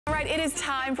right, it is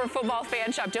time for Football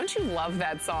Fan Shop. Don't you love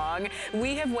that song?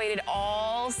 We have waited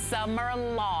all summer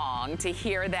long to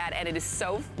hear that, and it is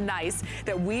so nice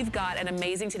that we've got an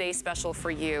amazing Today's Special for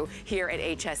you here at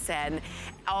HSN,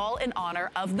 all in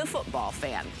honor of the football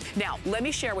fan. Now, let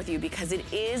me share with you, because it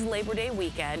is Labor Day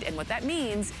weekend, and what that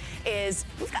means is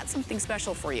we've got something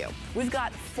special for you. We've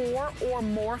got 4 or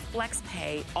more flex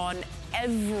pay on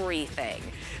everything.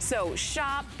 So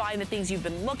shop, find the things you've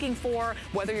been looking for,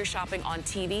 whether you're shopping on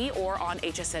TV or on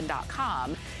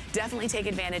hsn.com. Definitely take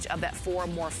advantage of that 4 or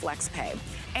more flex pay.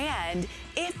 And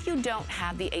if you don't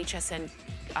have the HSN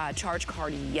charge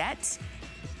card yet,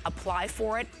 apply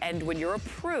for it, and when you're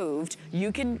approved,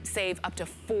 you can save up to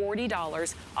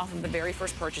 $40 off of the very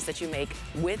first purchase that you make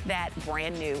with that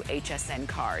brand new HSN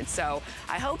card. So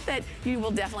I hope that you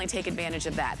will definitely take advantage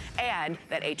of that. And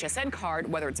that HSN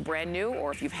card, whether it's brand new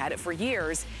or if you've had it for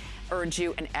years, earns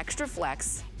you an extra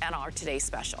flex and our Today's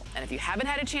Special. And if you haven't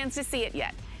had a chance to see it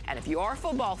yet, and if you are a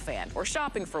football fan or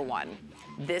shopping for one,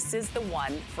 this is the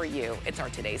one for you. It's our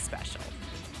Today's Special.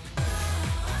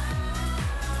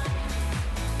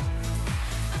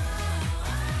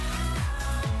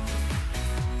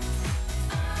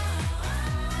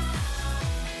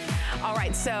 All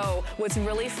right, so what's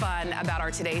really fun about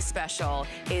our Today's Special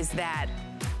is that,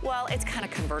 well, it's kind of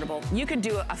convertible. You can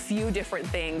do a few different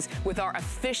things with our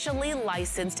officially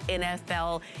licensed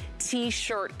NFL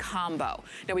t-shirt combo.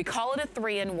 Now, we call it a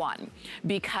 3-in-1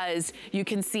 because you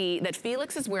can see that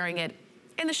Felix is wearing it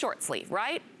in the short sleeve,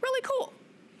 right? Really cool.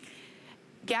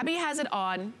 Gabby has it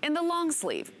on in the long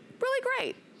sleeve. Really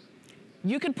great.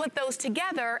 You can put those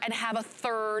together and have a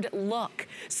third look.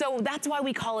 So that's why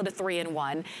we call it a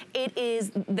 3-in-1. It is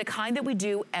the kind that we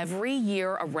do every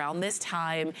year around this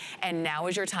time, and now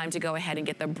is your time to go ahead and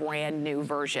get the brand new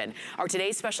version. Our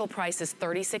Today's Special price is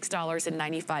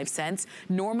 $36.95.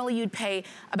 Normally you'd pay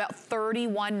about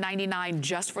 $31.99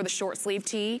 just for the short sleeve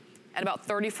tee, and about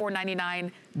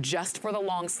 $34.99 just for the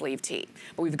long sleeve tee.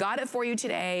 But we've got it for you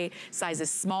today, sizes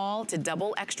small to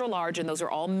double extra large, and those are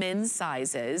all men's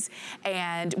sizes,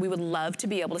 and we would love to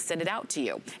be able to send it out to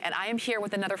you. And I am here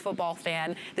with another football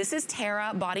fan. This is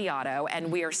Tara Bodiato, and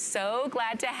we are so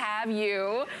glad to have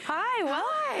you. Hi, well,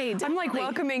 hi, I'm like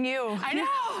welcoming you. I know.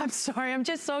 I'm sorry, I'm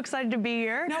just so excited to be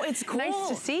here. No, it's cool. Nice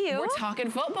to see you. We're talking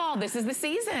football. This is the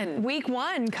season. Week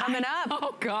 1 coming up.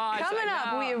 Oh gosh, coming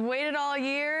up. We have waited all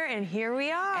year, and here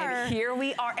we are. And here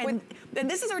we are. And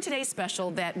this is our Today's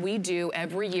Special that we do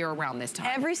every year around this time.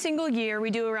 Every single year we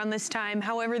do around this time.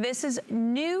 However, this is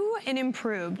new and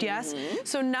improved, yes?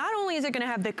 So not only is it gonna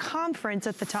have the conference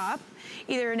at the top,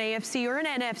 either an AFC or an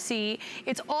NFC,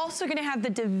 it's also gonna have the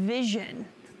division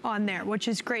on there, which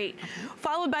is great.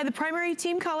 Followed by the primary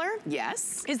team color.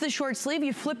 Yes. Is the short sleeve.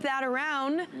 You flip that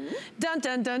around. Dun,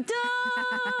 dun, dun,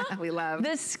 dun. We love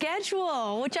the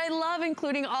schedule, which I love,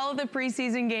 including all of the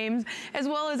preseason games, as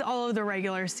well as all of the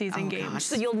regular season games. Gosh.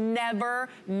 So you'll never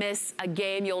miss a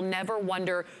game. You'll never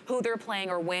wonder who they're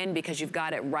playing or when, because you've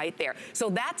got it right there.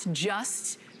 So that's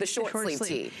just the short sleeve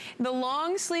tee. The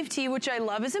long sleeve tee, which I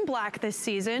love, is in black this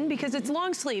season because it's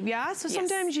long sleeve, yeah? So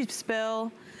sometimes you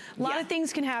spill. A lot of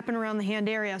things can happen around the hand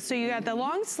area. So you got the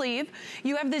long sleeve.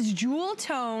 You have this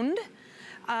jewel-toned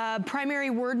primary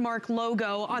word mark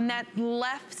logo on that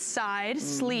left side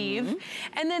sleeve.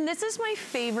 And then this is my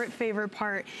favorite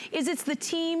part, is it's the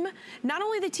team, not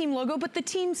only the team logo, but the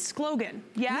team slogan.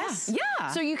 Yes? Yeah.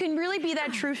 So you can really be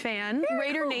that true fan. Very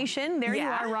Raider cool. Nation, there you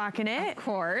are rocking it. Of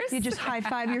course. You just high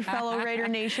five your fellow Raider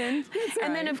Nation. That's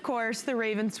and right. then of course the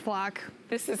Ravens flock.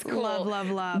 This is cool. Love, love,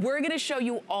 love. We're gonna show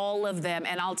you all of them,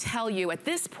 and I'll tell you, at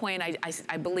this point,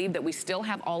 I believe that we still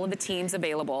have all of the teams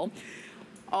available.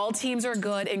 All teams are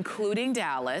good, including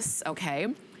Dallas, okay?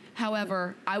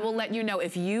 However, I will let you know,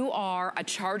 if you are a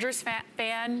Chargers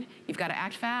fan, you've got to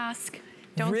act fast.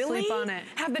 Don't sleep on it.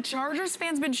 Have the Chargers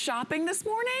fans been shopping this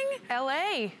morning?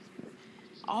 LA.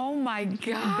 Oh my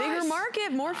gosh. Bigger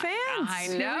market, more fans. I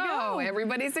know,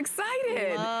 everybody's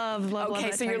excited. Love, love, okay,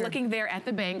 love so you're looking there at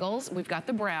the Bengals. We've got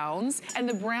the Browns. And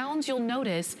the Browns, you'll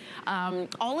notice,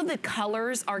 all of the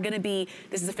colors are gonna be,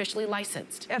 this is officially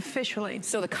licensed. Officially.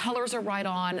 So the colors are right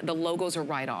on, the logos are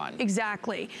right on.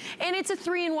 Exactly. And it's a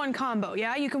 3-in-1 combo,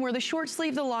 yeah? You can wear the short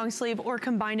sleeve, the long sleeve, or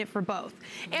combine it for both.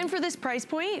 And for this price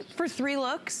point, for 3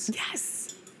 looks.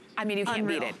 Yes. I mean, you can't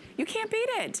beat it. You can't beat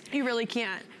it. You really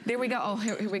can't. There we go. Oh,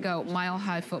 here we go. Mile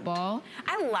High Football.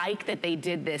 I like that they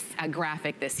did this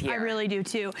graphic this year. I really do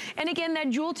too. And again, that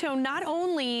jewel tone not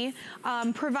only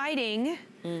providing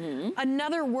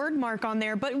another word mark on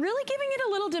there, but really giving it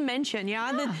a little dimension.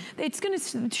 Yeah, it's going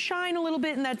to shine a little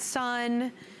bit in that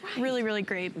sun. Right. Really, really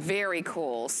great. Very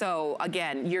cool. So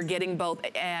again, you're getting both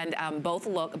and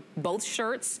both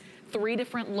shirts, 3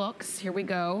 different looks. Here we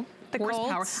go. The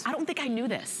horsepower. Colts. I don't think I knew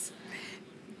this.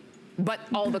 But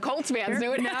all the Colts fans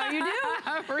knew it. Now you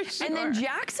do. For sure. And then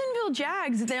Jacksonville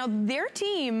Jags, now their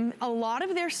team, a lot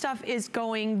of their stuff is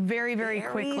going very, very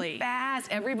quickly. Fast.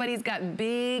 Everybody's got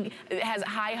has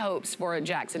high hopes for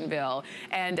Jacksonville.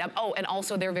 And and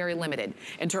also they're very limited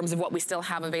in terms of what we still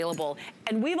have available.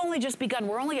 And we've only just begun.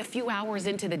 We're only a few hours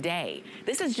into the day.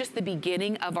 This is just the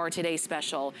beginning of our Today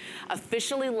Special.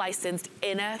 Officially licensed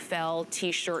NFL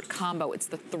t-shirt combo. It's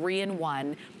the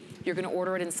 3-in-1. You're going to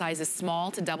order it in sizes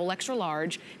small to double extra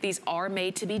large. These are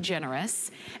made to be generous,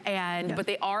 but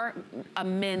they are a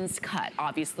men's cut.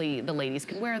 Obviously, the ladies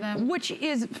can wear them. Which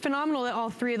is phenomenal that all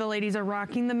 3 of the ladies are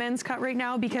rocking the men's cut right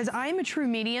now, because I'm a true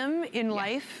medium in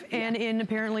life and in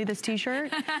apparently this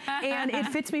t-shirt, and it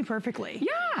fits me perfectly.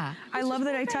 Yeah. I love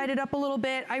that I tied it up a little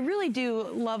bit. I really do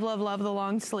love, love, love the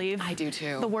long sleeve. I do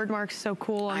too. The word mark's so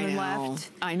cool on the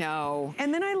left. I know.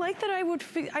 And then I like that I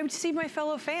would see my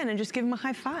fellow fan and just give him a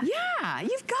high five. Yeah,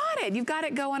 you've got it. You've got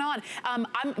it going on. I'm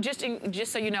just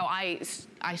so you know, I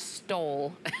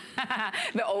stole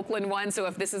the Oakland one. So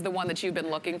if this is the one that you've been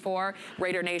looking for,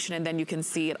 Raider Nation, and then you can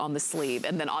see it on the sleeve.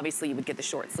 And then obviously you would get the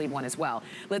short sleeve one as well.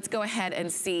 Let's go ahead and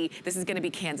see. This is going to be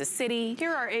Kansas City.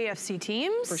 Here are AFC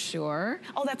teams. For sure.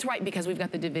 Oh, that's right, because we've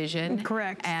got the division.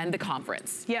 Correct. And the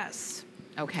conference. Yes.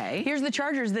 Okay. Here's the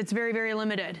Chargers that's very, very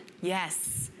limited.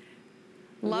 Yes.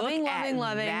 Loving, loving,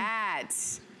 loving. That.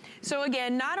 So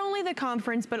again, not only the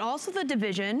conference, but also the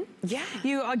division. Yeah.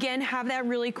 You again have that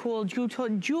really cool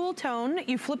jewel tone.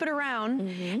 You flip it around,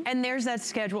 and there's that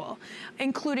schedule,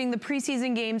 including the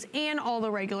preseason games and all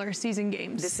the regular season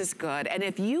games. This is good. And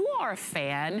if you are a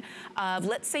fan of,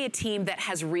 let's say, a team that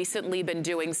has recently been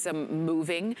doing some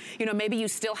moving, you know, maybe you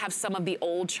still have some of the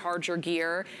old Charger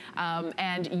gear,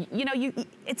 and you know,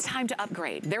 it's time to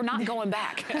upgrade. They're not going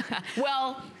back.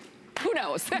 Well, who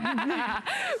knows?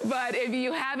 But if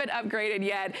you haven't upgraded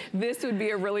yet, this would be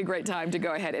a really great time to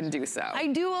go ahead and do so. I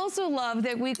do also love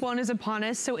that week 1 is upon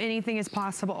us, so anything is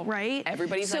possible, right?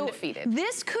 Everybody's undefeated.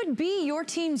 This could be your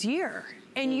team's year,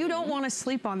 and you don't want to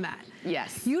sleep on that.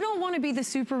 Yes. You don't want to be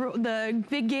the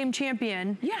big game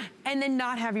champion. Yeah. And then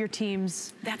not have your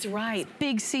team's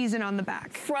big season on the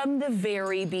back. From the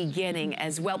very beginning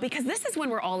as well, because this is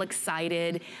when we're all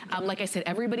excited. Like I said,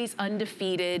 everybody's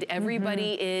undefeated.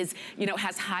 Everybody is, you know,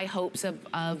 has high hopes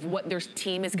of what their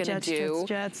team is going to do.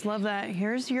 Jets, love that.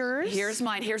 Here's yours. Here's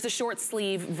mine. Here's the short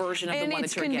sleeve version of the one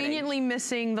that you're getting. And it's conveniently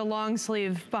missing the long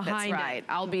sleeve behind it. That's right.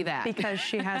 I'll be that. Because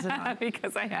she has it on.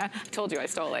 Because I told you I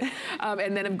stole it.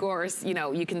 And then, of course, you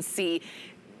know, you can see,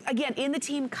 again, in the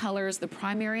team colors, the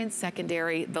primary and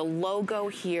secondary, the logo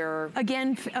here.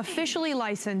 Again, officially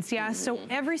licensed, yeah. So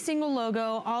every single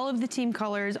logo, all of the team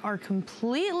colors are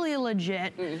completely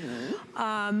legit.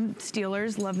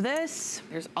 Steelers, love this.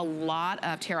 There's a lot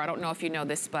of, Tara, I don't know if you know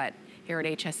this, but here at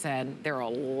HSN, there are a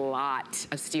lot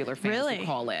of Steeler fans who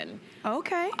call in.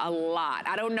 Okay. A lot.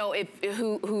 I don't know if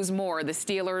who's more, the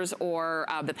Steelers or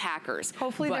the Packers.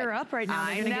 Hopefully they're up right now.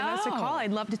 They're going to give us a call.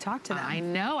 I'd love to talk to them. I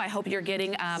know. I hope you're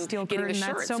getting the shirts.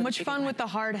 That's so much fun with the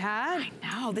hard hat.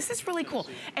 I know. This is really cool.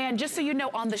 And just so you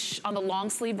know, on the long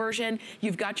sleeve version,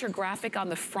 you've got your graphic on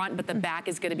the front, but the back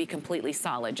is going to be completely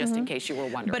solid, just in case you were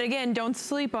wondering. But again, don't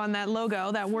sleep on that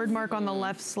logo, that word mark on the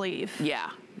left sleeve.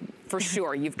 Yeah. For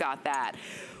sure, you've got that.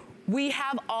 We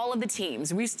have all of the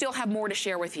teams. We still have more to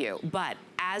share with you, but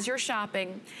as you're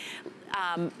shopping,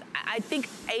 I think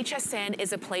HSN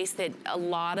is a place that a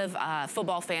lot of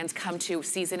football fans come to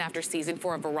season after season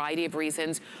for a variety of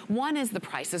reasons. One is the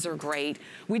prices are great.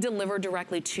 We deliver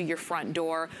directly to your front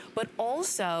door. But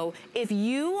also, if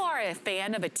you are a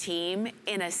fan of a team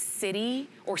in a city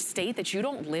or state that you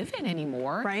don't live in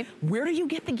anymore, where do you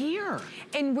get the gear?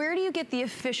 And where do you get the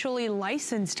officially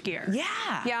licensed gear?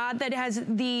 Yeah. Yeah, that has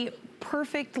the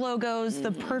perfect logos,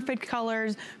 the perfect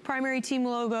colors, primary team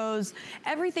logos,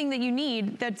 everything that you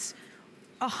need that's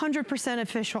 100%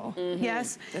 official.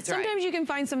 Yes. That's Sometimes you can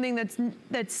find something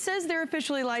that says they're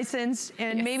officially licensed,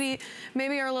 and maybe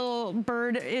our little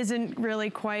bird isn't really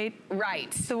quite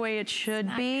the way it should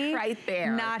be. Right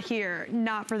there. Not here.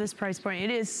 Not for this price point.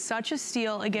 It is such a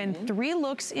steal. Again, 3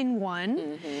 looks in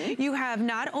one. You have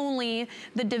not only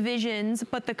the divisions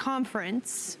but the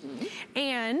conference,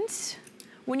 and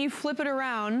when you flip it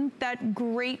around, that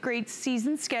great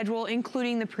season schedule,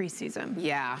 including the preseason.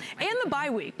 Yeah. And the bye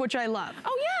week, which I love.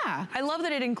 Oh, yeah. I love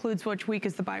that it includes which week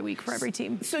is the bye week for every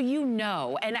team. So you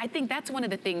know, and I think that's one of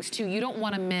the things, too. You don't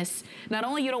want to miss, not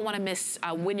only you don't want to miss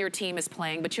when your team is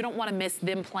playing, but you don't want to miss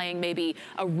them playing maybe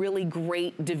a really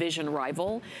great division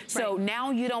rival. So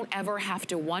now you don't ever have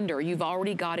to wonder. You've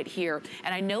already got it here.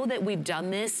 And I know that we've done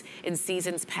this in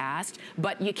seasons past,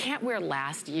 but you can't wear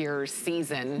last year's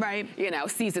season, you know,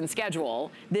 season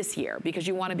schedule this year because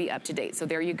you want to be up to date. So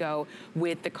there you go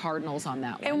with the Cardinals on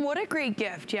that one. And what a great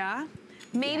gift, yeah?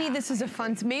 Maybe this is a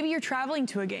fun, maybe you're traveling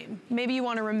to a game. Maybe you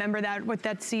want to remember that with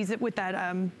that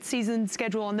season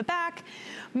schedule on the back.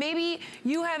 Maybe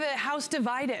you have a house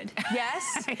divided,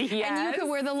 yes? And you can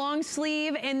wear the long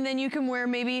sleeve and then you can wear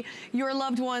maybe your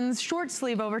loved one's short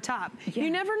sleeve over top. You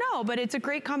never know, but it's a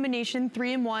great combination,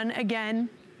 3-in-1 again.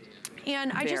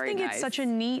 And I just think it's such a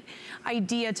neat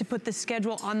idea to put the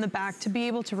schedule on the back to be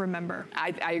able to remember. I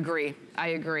agree. I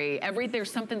agree.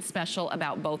 There's something special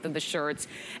about both of the shirts.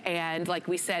 And like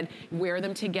we said, wear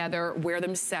them together, wear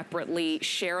them separately,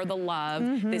 share the love.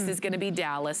 This is going to be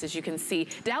Dallas, as you can see.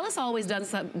 Dallas always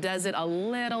does it a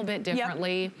little bit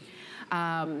differently.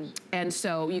 And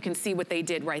so you can see what they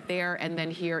did right there. And then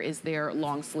here is their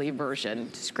long sleeve version.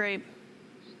 It's great.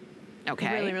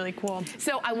 Okay. Really, really cool.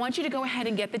 So I want you to go ahead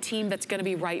and get the team that's going to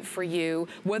be right for you,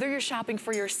 whether you're shopping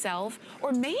for yourself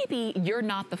or maybe you're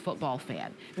not the football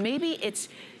fan. Maybe it's,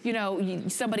 you know,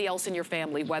 somebody else in your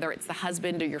family, whether it's the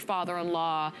husband or your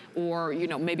father-in-law or, you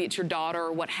know, maybe it's your daughter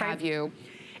or what have you.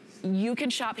 You can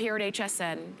shop here at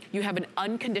HSN. You have an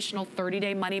unconditional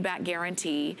 30-day money-back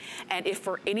guarantee. And if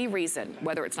for any reason,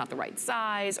 whether it's not the right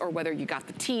size or whether you got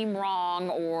the team wrong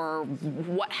or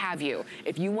what have you,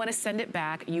 if you want to send it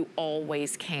back, you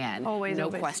always can. Always, no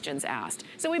questions asked.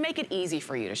 So we make it easy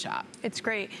for you to shop. It's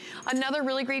great. Another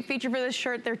really great feature for this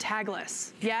shirt, they're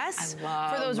tagless. Yes? I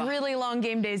love. For those really long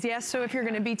game days, yes? So if you're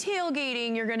going to be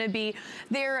tailgating, you're going to be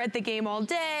there at the game all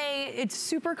day. It's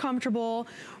super comfortable.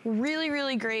 Really,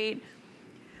 really great.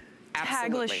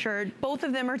 Tagless shirt. Both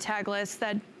of them are tagless.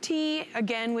 That tee,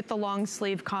 again, with the long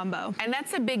sleeve combo. And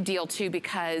that's a big deal, too,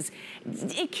 because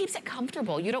it keeps it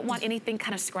comfortable. You don't want anything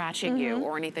kind of scratching you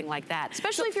or anything like that.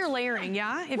 Especially if you're layering,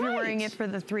 yeah? If you're wearing it for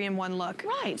the 3-in-1 look.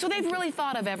 Right. So they've really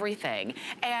thought of everything.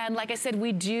 And like I said,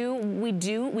 we've done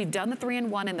the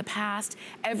 3-in-1 in the past.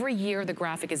 Every year the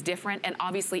graphic is different, and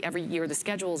obviously every year the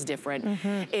schedule is different.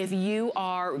 If you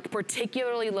are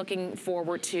particularly looking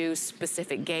forward to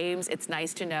specific games, it's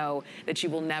nice to know that you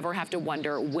will never have to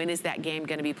wonder, when is that game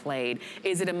going to be played?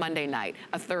 Is it a Monday night,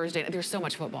 a Thursday night? There's so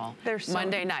much football. There's so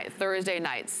Monday night, Thursday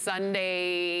night,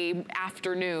 Sunday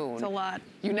afternoon. It's a lot.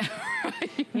 You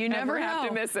never have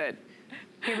to miss it.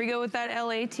 Here we go with that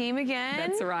LA team again.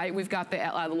 That's right. We've got the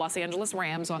Los Angeles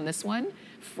Rams on this one,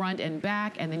 front and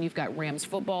back, and then you've got Rams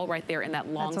football right there in that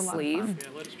long sleeve.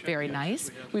 Very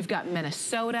nice. We've got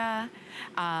Minnesota.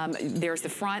 There's the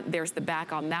front, there's the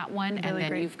back on that one, and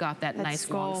then you've got that nice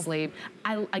long sleeve.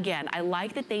 Again, I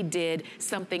like that they did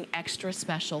something extra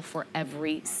special for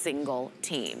every single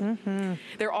team.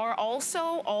 There are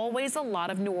also always a lot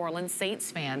of New Orleans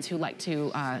Saints fans who like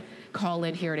to call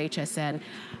in here at HSN.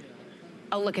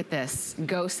 Oh, look at this.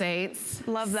 Go Saints.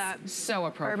 Love that. So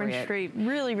appropriate. Urban Street.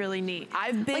 Really, really neat.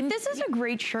 This is a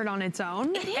great shirt on its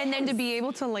own. And then to be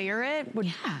able to layer it would,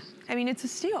 I mean, it's a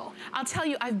steal. I'll tell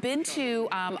you, I've been to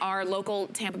our local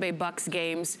Tampa Bay Bucks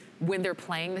games when they're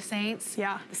playing the Saints.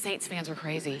 The Saints fans are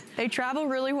crazy. They travel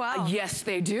really well. Yes,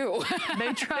 they do.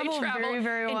 They travel very,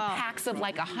 very well. In packs of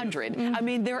like 100. I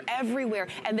mean, they're everywhere,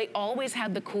 and they always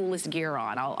have the coolest gear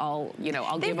on. I'll give them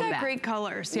that. They've got great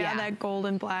colors. That gold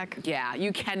and black. Yeah,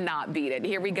 you cannot beat it.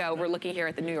 Here we go. We're looking here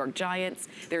at the New York Giants.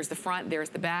 There's the front, there's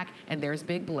the back, and there's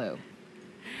Big Blue.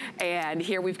 And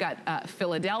here we've got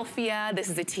Philadelphia. This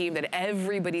is a team that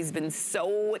everybody's been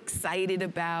so excited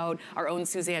about. Our own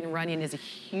Suzanne Runyon is a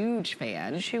huge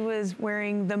fan. She was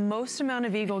wearing the most amount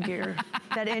of Eagle gear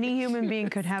that any human being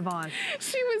could have on.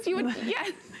 She was,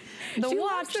 yes. The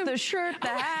watch, the shirt, the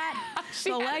hat,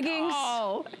 the leggings.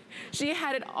 She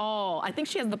had it all. I think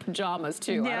she has the pajamas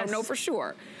too. I don't know for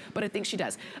sure, but I think she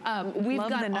does. We've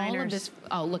got all of this.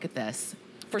 Oh, look at this.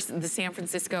 For the San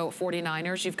Francisco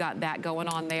 49ers, you've got that going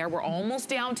on there. We're almost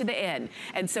down to the end.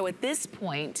 And so at this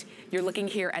point, you're looking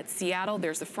here at Seattle.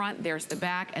 There's the front, there's the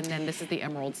back, and then this is the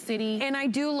Emerald City. And I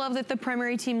do love that the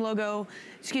primary team logo,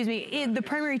 the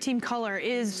primary team color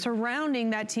is surrounding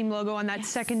that team logo on that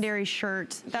secondary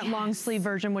shirt, that long sleeve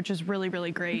version, which is really,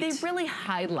 really great. They really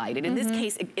highlighted. In this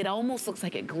case, it almost looks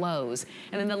like it glows.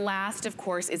 And then the last, of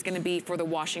course, is going to be for the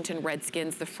Washington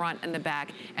Redskins, the front and the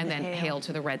back, and then hail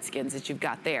to the Redskins as you've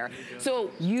got out there.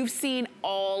 So you've seen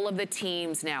all of the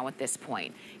teams now at this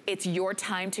point. It's your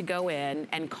time to go in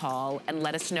and call and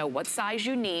let us know what size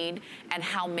you need and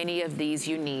how many of these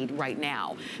you need right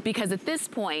now. Because at this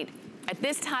point, at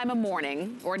this time of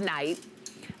morning or night,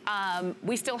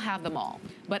 we still have them all.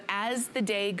 But as the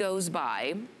day goes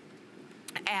by,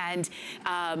 and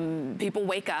people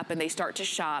wake up and they start to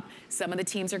shop, some of the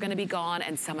teams are going to be gone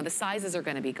and some of the sizes are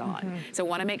going to be gone. So I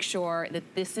want to make sure that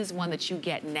this is one that you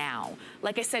get now.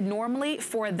 Like I said, normally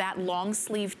for that long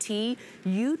sleeve tee,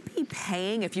 you'd be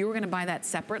paying, if you were going to buy that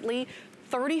separately,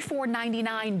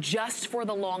 $34.99 just for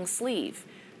the long sleeve.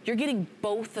 You're getting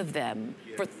both of them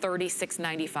for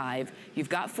 $36.95. You've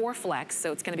got 4 flex,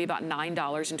 so it's going to be about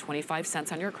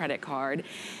 $9.25 on your credit card.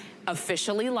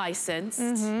 Officially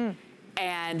licensed.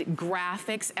 And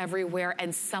graphics everywhere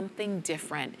and something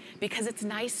different, because it's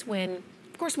nice when,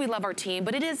 of course we love our team,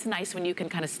 but it is nice when you can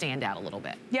kind of stand out a little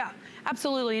bit. Yeah,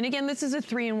 absolutely. And again, this is a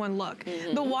 3-in-1 look.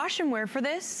 The wash and wear for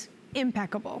this,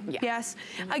 impeccable. Yes.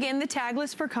 Again, the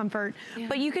tagless for comfort,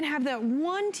 but you can have that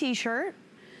one t-shirt.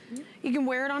 You can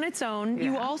wear it on its own.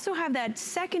 You also have that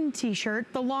second t-shirt,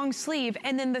 the long sleeve,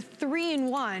 and then the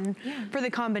 3-in-1 for the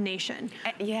combination.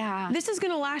 This is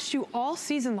gonna last you all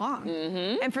season long.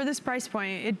 And for this price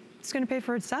point, it's gonna pay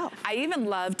for itself. I even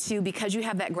love to, because you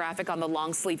have that graphic on the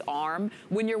long sleeve arm,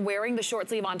 when you're wearing the short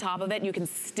sleeve on top of it, you can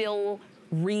still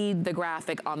read the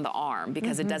graphic on the arm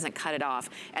because it doesn't cut it off.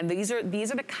 And these are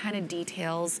the kind of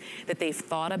details that they've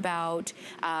thought about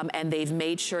and they've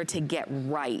made sure to get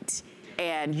right.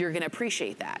 And you're gonna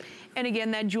appreciate that. And again,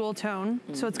 that jewel tone.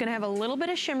 So it's gonna have a little bit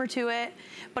of shimmer to it,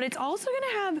 but it's also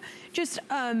gonna have just,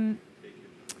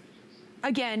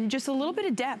 again, just a little bit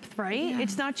of depth, right?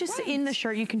 It's not just in the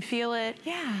shirt, you can feel it.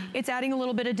 It's adding a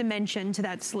little bit of dimension to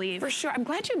that sleeve. For sure, I'm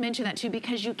glad you mentioned that too,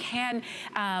 because you can,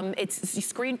 it's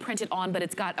screen printed on, but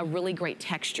it's got a really great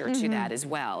texture to that as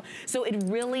well. So it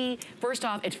really, first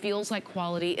off, it feels like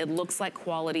quality, it looks like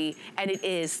quality, and it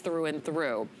is through and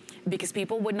through. Because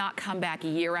people would not come back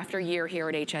year after year here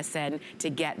at HSN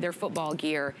to get their football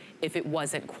gear if it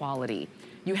wasn't quality.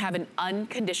 You have an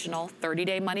unconditional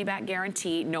 30-day money-back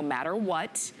guarantee, no matter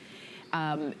what.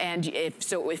 And if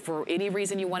for any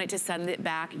reason you wanted to send it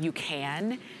back, you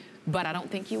can, but I don't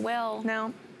think you will.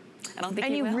 No. I don't think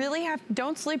and you will. Really have,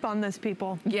 don't sleep on this,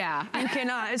 people. Yeah. You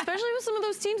cannot, especially with some of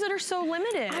those teams that are so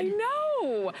limited. I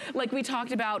know. Like we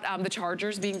talked about the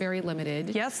Chargers being very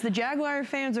limited. Yes, the Jaguar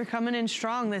fans are coming in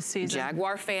strong this season.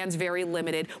 Jaguar fans, very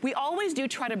limited. We always do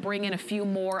try to bring in a few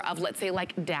more of, let's say,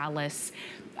 like Dallas,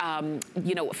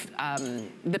 you know,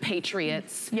 the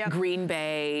Patriots, Green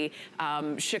Bay,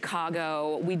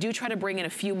 Chicago. We do try to bring in a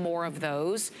few more of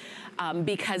those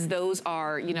because those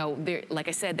are, you know, like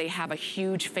I said, they have a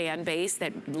huge fan base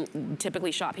that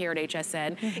typically shop here at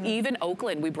HSN. Even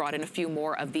Oakland, we brought in a few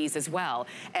more of these as well.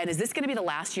 And is this going to be the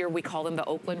last year we call them the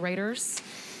Oakland Raiders?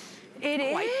 It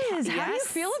is. How do you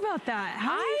feel about that?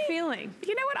 How are you feeling?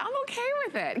 You know what? I'm okay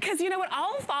with it. Because you know what?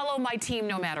 I'll follow my team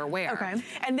no matter where. Okay.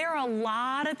 And there are a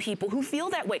lot of people who feel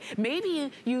that way.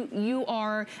 Maybe you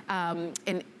are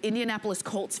an Indianapolis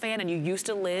Colts fan and you used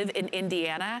to live in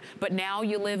Indiana, but now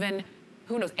you live in,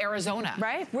 who knows, Arizona.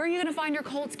 Right. Where are you going to find your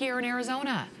Colts gear in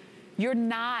Arizona? You're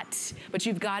not, but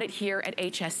you've got it here at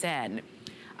HSN.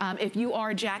 If you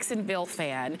are a Jacksonville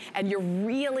fan and you're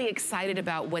really excited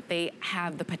about what they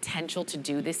have the potential to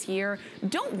do this year,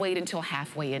 don't wait until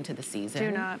halfway into the season.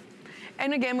 Do not.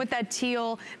 And again, with that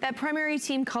teal, that primary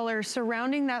team color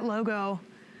surrounding that logo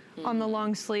on the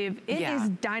long sleeve, it is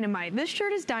dynamite. This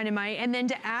shirt is dynamite. And then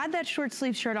to add that short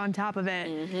sleeve shirt on top of it,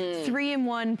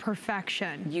 3-in-1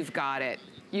 perfection. You've got it.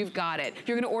 You've got it.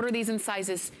 You're gonna order these in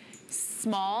sizes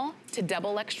small to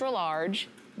double extra large.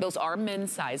 Those are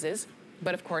men's sizes.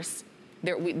 But of course,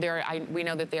 we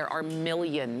know that there are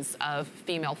millions of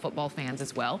female football fans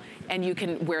as well. And you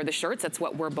can wear the shirts. That's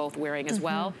what we're both wearing as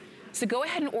well. So go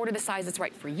ahead and order the size that's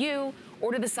right for you.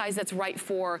 Order the size that's right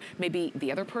for maybe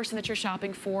the other person that you're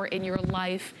shopping for in your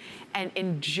life, and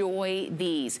enjoy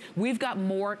these. We've got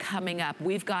more coming up.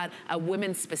 We've got a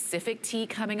women's specific tee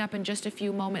coming up in just a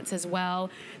few moments as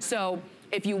well. So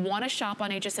if you want to shop on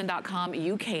hsn.com,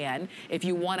 you can. If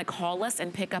you want to call us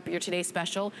and pick up your today's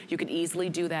special, you can easily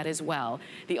do that as well.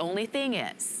 The only thing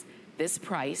is, this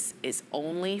price is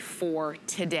only for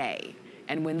today.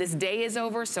 And when this day is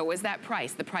over, so is that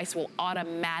price. The price will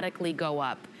automatically go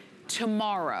up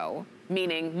tomorrow,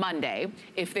 meaning Monday,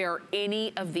 if there are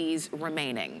any of these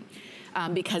remaining.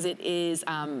 Because it is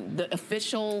the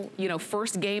official, you know,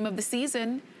 first game of the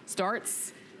season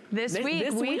starts This week,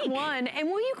 week 1. And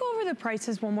will you go over the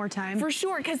prices one more time? For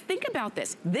sure, because think about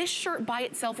this. This shirt by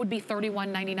itself would be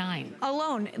 $31.99.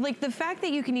 Alone. Like the fact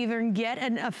that you can even get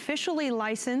an officially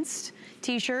licensed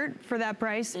t-shirt for that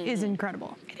price is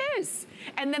incredible. It is.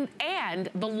 And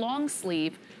the long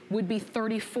sleeve would be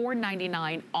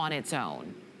 $34.99 on its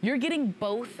own. You're getting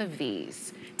both of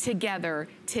these together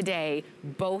today,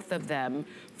 both of them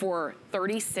for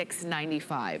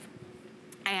 $36.95.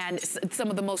 And some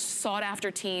of the most sought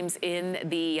after teams in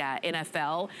the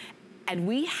NFL, and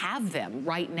we have them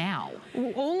right now.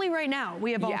 Only right now,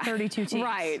 we have all 32 teams.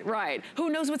 Right.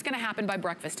 Who knows what's gonna happen by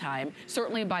breakfast time?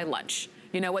 Certainly by lunch.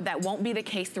 You know what, that won't be the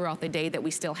case throughout the day that we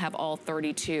still have all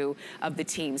 32 of the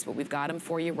teams, but we've got them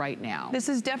for you right now. This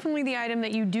is definitely the item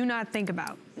that you do not think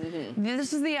about.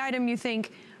 This is the item you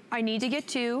think, I need to get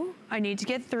 2, I need to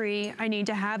get 3, I need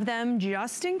to have them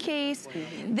just in case.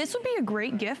 This would be a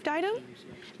great gift item.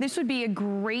 This would be a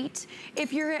great,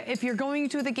 if you're going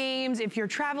to the games, if you're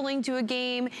traveling to a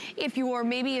game, if you are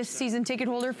maybe a season ticket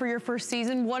holder for your first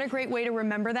season, what a great way to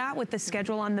remember that with the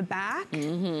schedule on the back.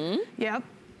 Yep,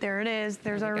 there it is.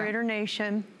 There's our Raider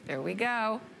Nation. There we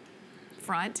go.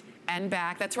 Front and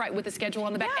back. That's right, with the schedule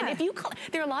on the back. And if you,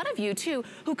 there are a lot of you too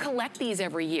who collect these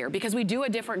every year because we do a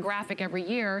different graphic every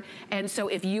year. And so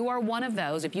if you are one of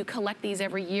those, if you collect these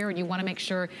every year and you want to make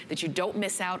sure that you don't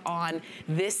miss out on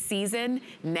this season,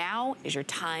 now is your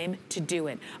time to do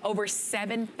it. Over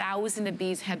 7,000 of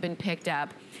these have been picked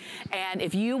up. And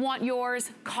if you want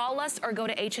yours, call us or go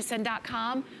to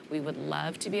hsn.com. We would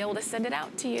love to be able to send it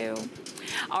out to you.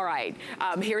 All right,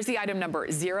 here's the item number,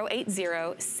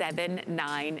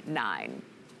 080799.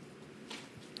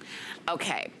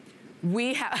 Okay,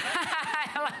 we have,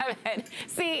 I love it.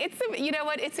 See, you know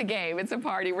what? It's a game, it's a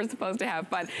party. We're supposed to have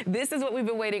fun. This is what we've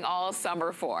been waiting all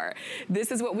summer for.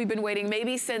 This is what we've been waiting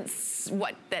maybe since,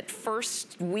 that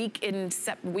first weekend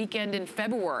in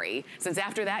February. Since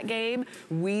after that game,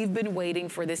 we've been waiting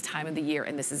for this time of the year,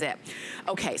 and this is it.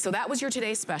 Okay, so that was your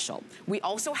Today Special. We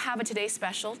also have a Today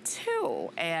Special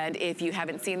too, and if you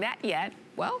haven't seen that yet,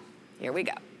 well, here we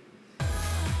go.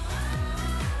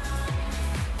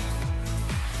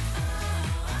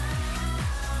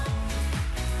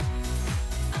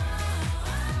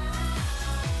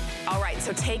 All right,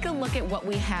 so take a look at what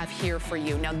we have here for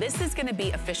you. Now, this is gonna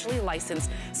be officially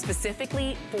licensed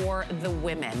specifically for the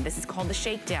women. This is called the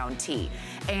Shakedown Tee.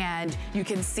 And you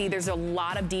can see there's a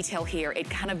lot of detail here. It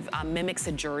kind of mimics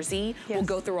a jersey. We'll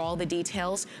go through all the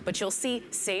details, but you'll see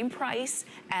same price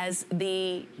as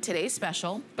the Today's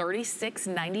Special,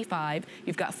 $36.95.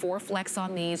 You've got 4 flex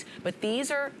on these, but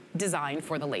these are designed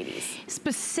for the ladies.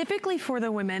 Specifically for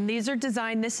the women, these are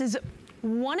designed, this is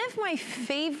one of my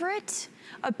favorite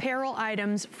apparel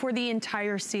items for the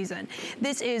entire season.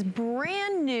 This is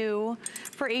brand new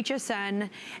for HSN,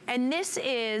 and this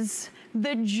is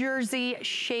the Jersey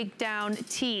Shakedown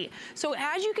Tee. So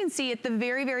as you can see at the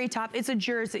very, very top, it's a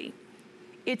jersey.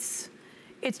 It's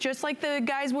just like the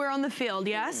guys wear on the field,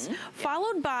 yes?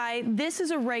 Followed by, this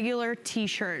is a regular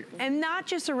t-shirt, and not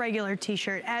just a regular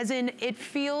t-shirt, as in it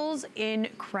feels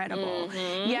incredible.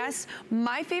 Yes,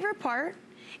 my favorite part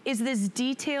is this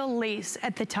detail lace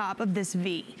at the top of this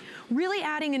V. Really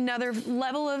adding another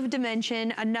level of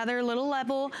dimension, another little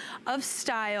level of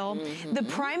style. The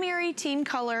primary team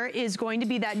color is going to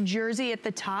be that jersey at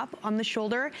the top on the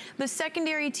shoulder. The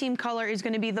secondary team color is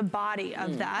going to be the body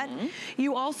of that.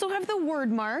 You also have the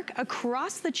word mark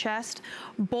across the chest,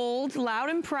 bold,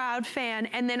 loud and proud fan,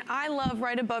 and then I love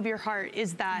right above your heart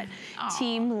is that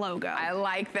team logo. I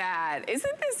like that.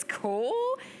 Isn't this cool?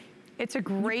 It's a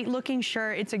great looking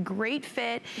shirt. It's a great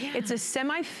fit. It's a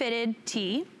semi-fitted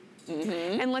tee.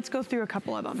 And let's go through a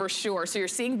couple of them. For sure. So you're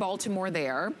seeing Baltimore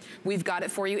there. We've got it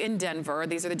for you in Denver.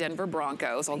 These are the Denver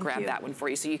Broncos. I'll grab that one for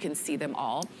you so you can see them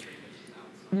all.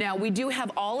 Now, we do have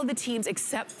all of the teams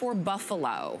except for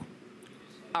Buffalo.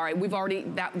 All right, we've already,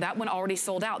 that one already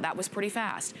sold out. That was pretty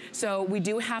fast. So we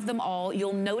do have them all.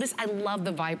 You'll notice I love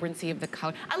the vibrancy of the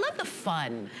color. I love the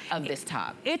fun of this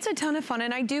top. It's a ton of fun,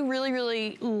 and I do really,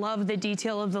 really love the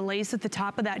detail of the lace at the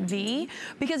top of that V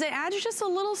because it adds just a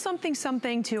little something,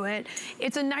 something to it.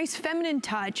 It's a nice feminine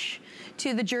touch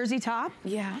to the jersey top.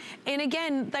 Yeah. And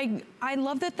again, like, I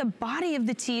love that the body of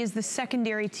the tee is the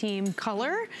secondary team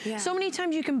color. So many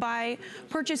times you can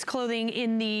purchase clothing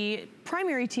in the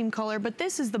primary team color, but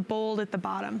this is the bold at the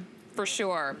bottom. For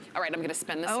sure. All right, I'm gonna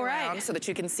spin this around so that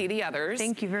you can see the others.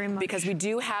 Thank you very much. Because we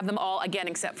do have them all, again,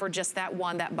 except for just that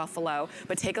one, that Buffalo.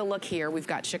 But take a look here, we've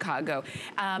got Chicago.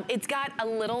 It's got a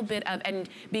little bit of, and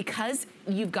because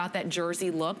you've got that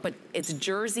jersey look, but it's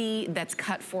jersey that's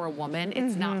cut for a woman,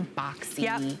 it's not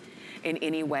boxy. in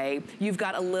any way. You've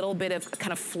got a little bit of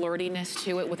kind of flirtiness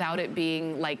to it without it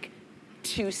being like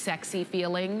too sexy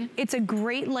feeling. It's a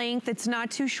great length. It's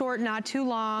not too short, not too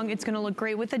long. It's gonna look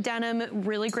great with the denim,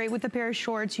 really great with a pair of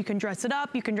shorts. You can dress it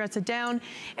up, you can dress it down.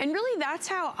 And really that's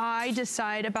how I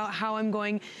decide about how I'm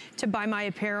going to buy my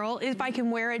apparel. If I can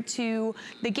wear it to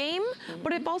the game,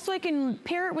 but if also I can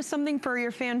pair it with something for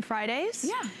your Fan Fridays.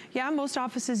 Yeah. Yeah, most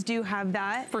offices do have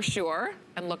that. For sure,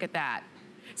 and look at that.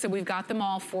 So we've got them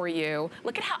all for you.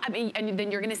 Look at how, I mean, and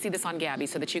then you're gonna see this on Gabby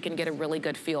so that you can get a really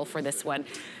good feel for this one.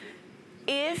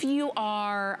 If you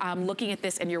are looking at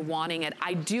this and you're wanting it,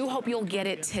 I do hope you'll get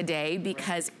it today,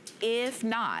 because if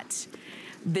not,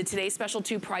 the Today's Special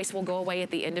 2 price will go away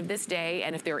at the end of this day,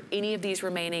 and if there are any of these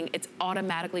remaining, it's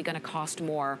automatically gonna cost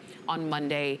more on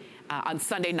Monday, on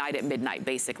Sunday night at midnight,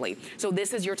 basically. So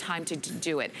this is your time to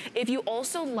do it. If you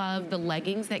also love the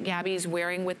leggings that Gabby's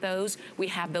wearing with those, we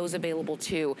have those available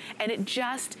too. And it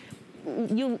just,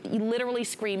 you literally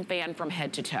scream fan from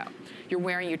head to toe. You're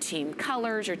wearing your team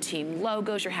colors, your team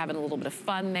logos, you're having a little bit of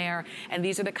fun there. And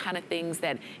these are the kind of things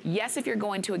that, yes, if you're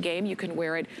going to a game, you can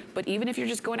wear it, but even if you're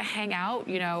just going to hang out,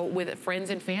 you know, with friends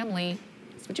and family,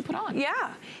 that's what you put on.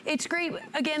 Yeah, it's great.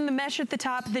 Again, the mesh at the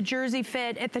top, the jersey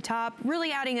fit at the top,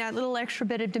 really adding that little extra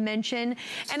bit of dimension.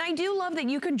 And I do love that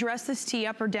you can dress this tee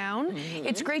up or down.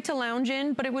 It's great to lounge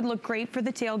in, but it would look great for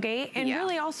the tailgate, and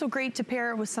really also great to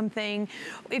pair it with something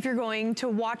if you're going to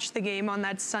watch the game on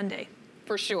that Sunday.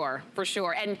 For sure, for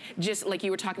sure. And just like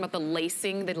you were talking about the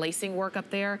lacing work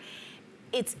up there,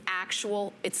 it's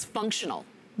functional.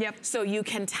 Yep. So you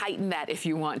can tighten that if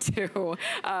you want to.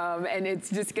 And it's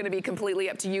just gonna be completely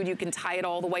up to you. You can tie it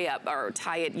all the way up, or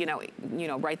tie it, you know,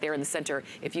 right there in the center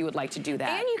if you would like to do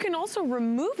that. And you can also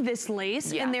remove this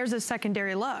lace, and there's a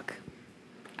secondary look.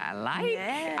 I like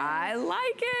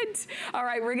it. All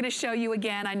right, we're gonna show you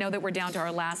again. I know that we're down to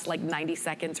our last like 90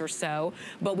 seconds or so,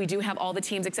 but we do have all the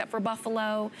teams except for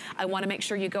Buffalo. I wanna make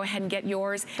sure you go ahead and get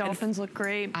yours. Dolphins look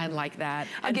great. I like that.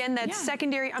 Again, that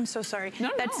secondary, I'm so sorry.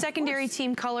 That secondary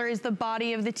team color is the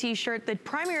body of the t-shirt. The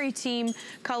primary team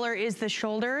color is the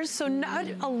shoulders. So not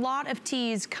a lot of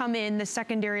tees come in the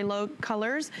secondary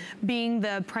colors being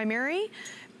the primary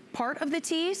part of the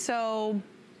tee. So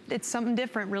it's something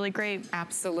different, really great.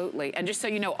 Absolutely. And just so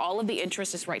you know, all of the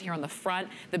interest is right here on the front.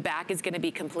 The back is gonna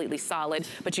be completely solid,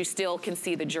 but you still can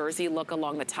see the jersey look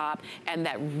along the top and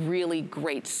that really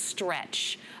great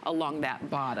stretch along that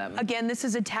bottom. Again, this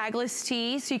is a tagless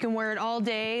tee, so you can wear it all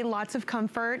day, lots of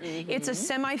comfort. It's a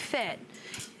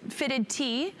fitted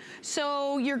tee,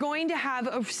 so you're going to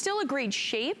have still a great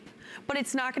shape, but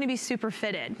it's not gonna be super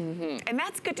fitted. And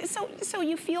that's good, so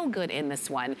you feel good in this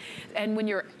one. And when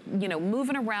you're, you know,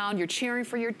 moving around, you're cheering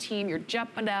for your team, you're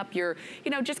jumping up, you're, you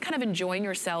know, just kind of enjoying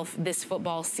yourself this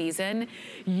football season,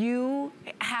 you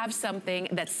have something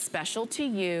that's special to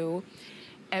you.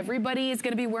 Everybody is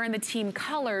gonna be wearing the team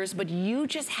colors, but you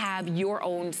just have your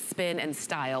own spin and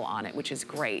style on it, which is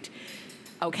great.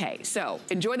 Okay, so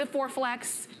enjoy the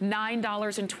 4Flex,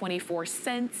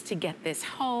 $9.24 to get this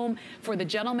home. For the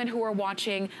gentlemen who are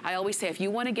watching, I always say, if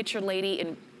you wanna get your lady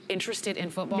interested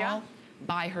in football,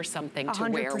 buy her something 100%.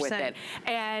 To wear with it.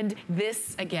 And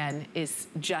this, again, is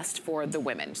just for the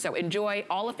women. So enjoy,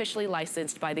 all officially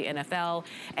licensed by the NFL,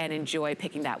 and enjoy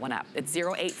picking that one up. It's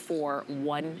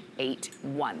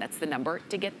 084181. That's the number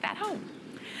to get that home.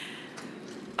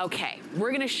 Okay,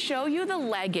 we're gonna show you the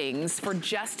leggings for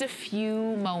just a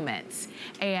few moments.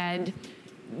 And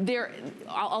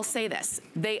I'll say this,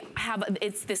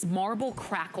 it's this marble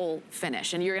crackle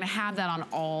finish, and you're gonna have that on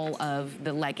all of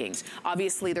the leggings.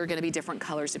 Obviously, they're gonna be different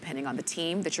colors depending on the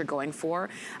team that you're going for,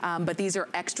 but these are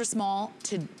extra small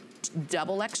to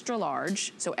double extra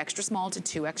large, so extra small to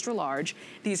 2 extra large.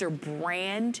 These are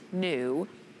brand new,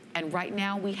 and right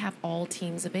now we have all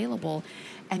teams available.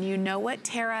 And you know what,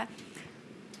 Tara?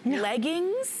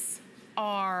 Leggings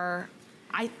are,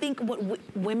 I think, what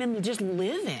women just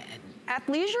live in.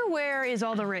 Athleisure wear is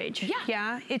all the rage.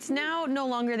 Yeah. It's now no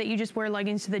longer that you just wear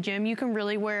leggings to the gym. You can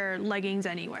really wear leggings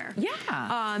anywhere.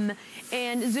 And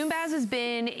Zumbaz has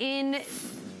been in,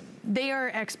 they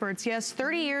are experts, yes,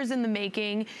 30 years in the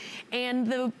making.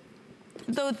 And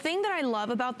the thing that I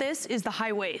love about this is the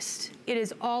high waist. It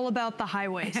is all about the high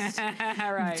waist.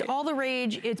 It's all the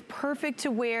rage. It's perfect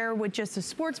to wear with just a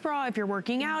sports bra if you're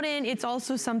working out in. It's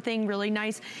also something really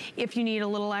nice if you need a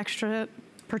little extra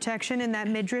protection in that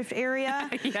midriff area.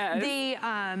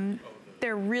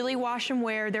 They're really wash and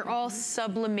wear. They're all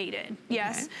sublimated.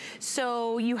 Yes. Okay.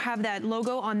 So you have that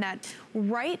logo on that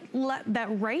right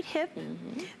hip,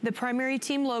 the primary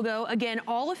team logo. Again,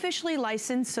 all officially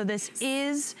licensed. So this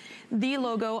is the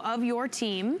logo of your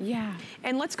team. Yeah.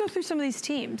 And let's go through some of these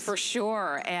teams. For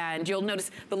sure. And you'll notice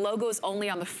the logo is only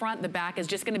on the front. The back is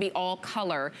just going to be all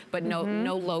color, but no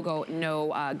logo, no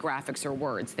graphics or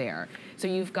words there. So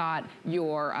you've got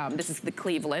your, this is the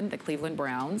Cleveland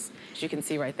Browns, as you can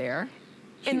see right there.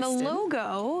 Houston. And the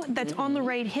logo that's on the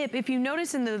right hip, if you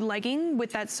notice in the legging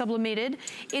with that sublimated,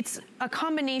 it's a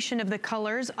combination of the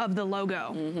colors of the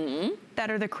logo that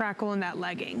are the crackle in that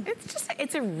legging.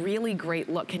 It's a really great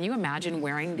look. Can you imagine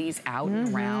wearing these out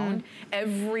and around?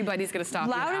 Everybody's gonna stop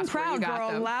loud you and and ask where proud, you got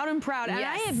girl, them. loud and proud. Yes. And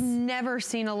I have never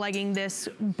seen a legging this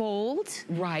bold.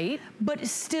 Right. But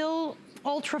still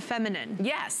ultra feminine.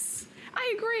 Yes,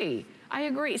 I agree. I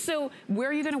agree. So where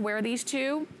are you gonna wear these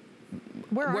to?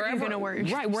 Wherever you gonna wear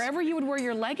your wherever you would wear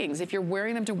your leggings. If you're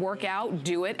wearing them to work out,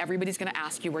 do it. Everybody's gonna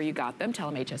ask you where you got them.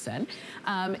 Tell them HSN.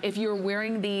 If you're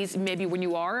wearing these, maybe when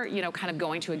you are, you know, kind of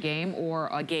going to a game or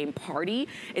a game party,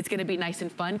 it's gonna be nice and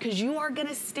fun because you are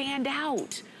gonna stand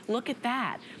out. Look at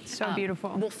that. So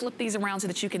beautiful. We'll flip these around so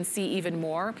that you can see even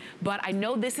more. But I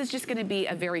know this is just gonna be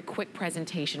a very quick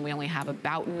presentation. We only have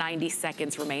about 90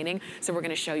 seconds remaining. So we're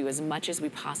gonna show you as much as we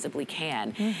possibly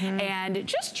can. And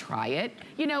just try it.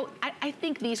 You know, I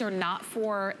think these are not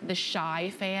for the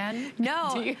shy fan.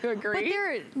 No. Do you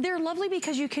agree? But they're lovely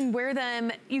because you can wear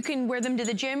them to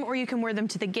the gym or you can wear them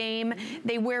to the game.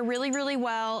 They wear really, really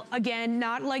well. Again,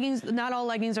 not all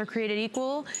leggings are created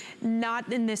equal.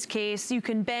 Not in this case. You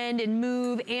can bend and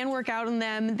move and work out in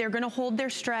them. They're gonna hold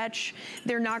their stretch.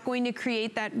 They're not going to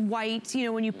create that white, you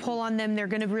know, when you pull on them, they're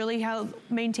gonna really help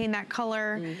maintain that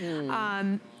color.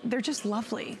 They're just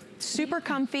lovely. Super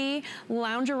comfy,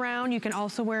 lounge around. You can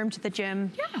also wear them to the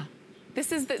gym. Yeah.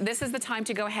 This is the time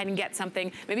to go ahead and get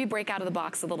something, maybe break out of the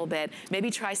box a little bit, maybe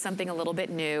try something a little bit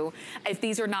new. If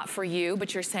these are not for you,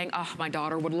 but you're saying, oh, my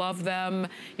daughter would love them,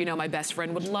 you know, my best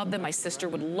friend would love them, my sister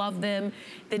would love them,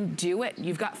 then do it.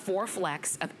 You've got 4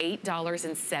 flex of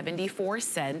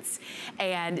 $8.74.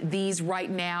 And these right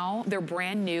now, they're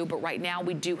brand new, but right now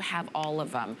we do have all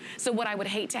of them. So what I would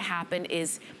hate to happen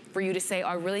is for you to say, oh,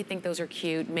 I really think those are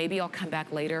cute. Maybe I'll come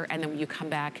back later, and then you come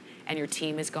back and your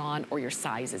team is gone or your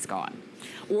size is gone.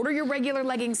 Order your regular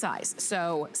legging size.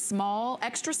 So small,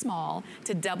 extra small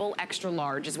to double extra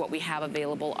large is what we have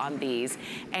available on these.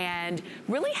 And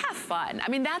really have fun. I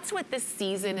mean, that's what this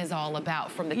season is all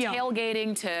about, from the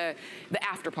tailgating to the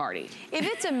after party. If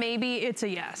it's a maybe, it's a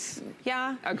yes.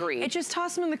 Yeah? Agreed. Just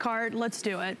toss them in the cart, let's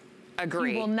do it.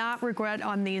 Agree. You will not regret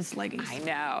on these leggings. I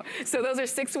know. So those are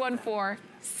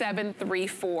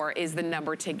 614-734 is the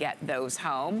number to get those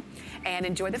home. And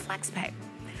enjoy the flex pay.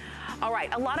 All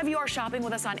right, a lot of you are shopping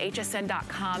with us on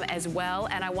hsn.com as well,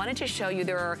 and I wanted to show you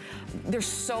there's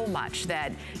so much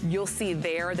that you'll see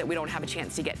there that we don't have a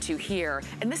chance to get to here,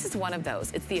 and this is one of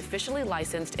those. It's the officially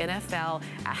licensed NFL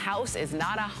 "A house is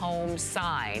not a home"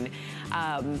 sign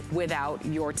without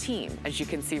your team, as you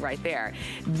can see right there.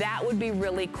 That would be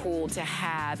really cool to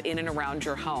have in and around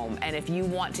your home, and if you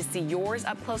want to see yours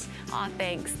up close,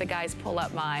 thanks, the guys pull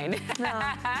up mine.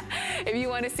 If you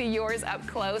want to see yours up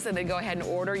close and then go ahead and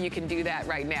order, you can do that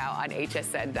right now on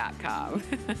hsn.com.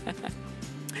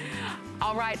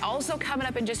 All right, also coming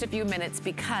up in just a few minutes,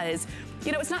 because,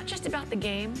 you know, it's not just about the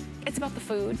game, it's about the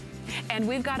food. And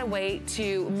we've got a way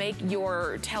to make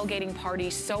your tailgating party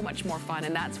so much more fun,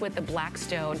 and that's with the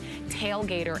Blackstone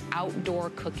Tailgater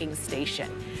Outdoor Cooking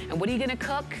Station. And what are you gonna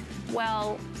cook?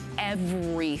 Well,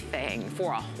 everything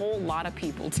for a whole lot of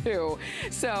people too.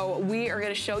 So we are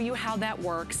gonna show you how that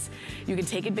works. You can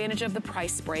take advantage of the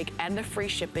price break and the free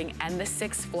shipping and the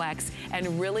 6 flex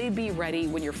and really be ready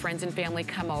when your friends and family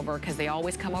come over, because they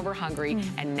always come over hungry,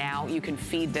 and now you can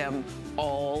feed them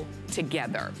all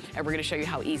together. And we're gonna show you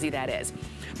how easy that is.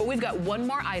 But we've got one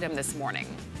more item this morning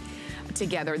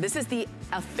together. This is the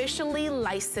officially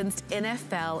licensed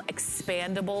NFL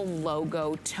expandable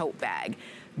logo tote bag.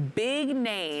 Big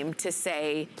name to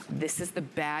say, this is the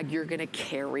bag you're gonna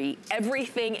carry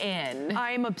everything in.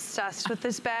 I'm obsessed with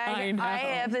this bag. I know. I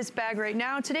have this bag right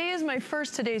now. Today is my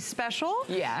first Today's Special.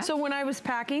 Yeah. So when I was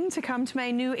packing to come to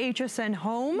my new HSN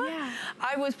home,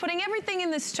 I was putting everything in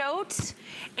this tote,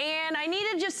 and I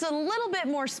needed just a little bit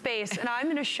more space, and I'm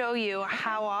gonna show you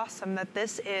how awesome that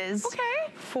this is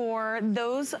for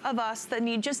those of us that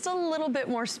need just a little bit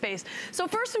more space. So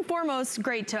first and foremost,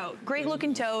 great tote, great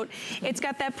looking tote. It's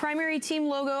got that primary team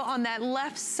logo on that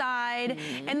left side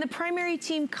and the primary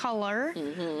team color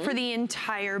for the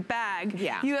entire bag.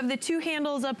 You have the 2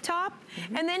 handles up top,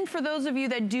 and then for those of you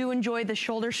that do enjoy the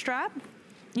shoulder strap,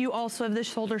 You also have the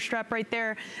shoulder strap right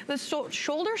there. The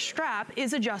shoulder strap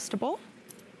is adjustable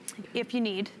if you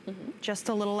need just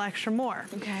a little extra more.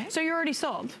 Okay. So you're already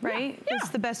sold, right? Yeah. It's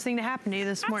the best thing to happen to you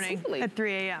this morning Absolutely. at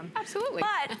 3 a.m. Absolutely.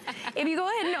 But if you go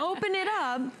ahead and open it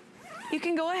up, you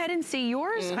can go ahead and see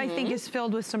yours, I think, is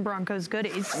filled with some Broncos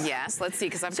goodies. Yes, let's see,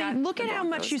 because I've got Look at how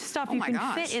Broncos. much stuff you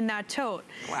can fit in that tote.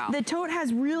 Wow. The tote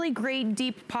has really great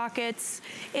deep pockets.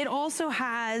 It also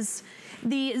has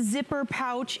the zipper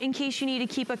pouch in case you need to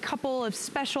keep a couple of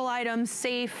special items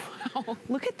safe. Wow.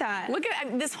 Look at that. Look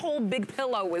at this whole big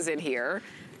pillow was in here.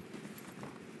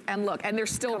 And look, and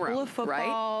there's still room, Couple of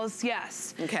footballs,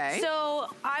 yes. Okay.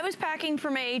 So I was packing for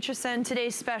my HSN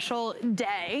Today's Special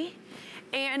day,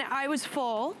 and I was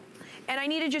full, and I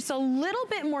needed just a little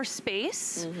bit more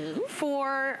space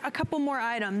for a couple more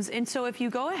items. And so if you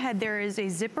go ahead, there is a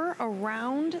zipper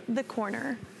around the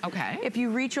corner. Okay. If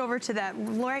you reach over to that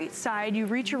right side, you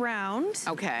reach around.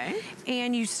 Okay.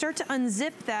 And you start to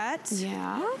unzip that.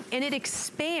 Yeah. And it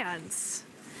expands.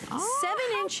 Oh, 7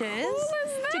 inches cool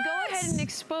is to go ahead and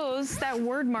expose that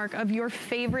word mark of your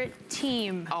favorite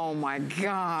team. Oh my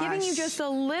gosh. Giving you just a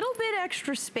little bit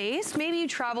extra space. Maybe you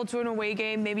traveled to an away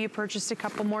game, maybe you purchased a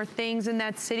couple more things in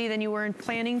that city than you weren't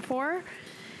planning for.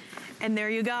 And there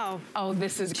you go. Oh,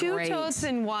 this is great. 2 totes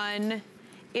in one.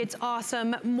 It's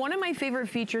awesome. One of my favorite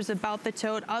features about the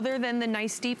tote, other than the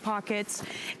nice deep pockets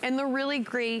and the really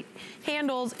great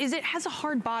handles, is it has a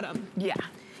hard bottom. Yeah.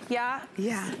 Yeah?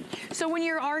 Yeah. So when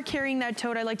you are carrying that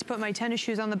tote, I like to put my tennis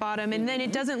shoes on the bottom, and then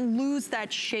it doesn't lose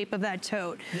that shape of that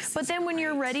tote. But then when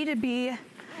you're ready to be,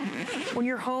 when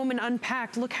you're home and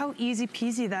unpacked, look how easy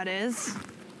peasy that is.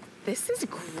 This is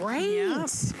great. Yep.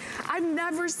 I've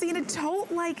never seen a tote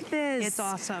like this. It's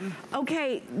awesome.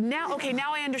 Okay, now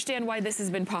I understand why this has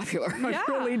been popular. I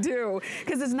really do.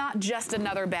 Because it's not just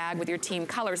another bag with your team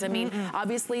colors. I mean,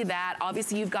 obviously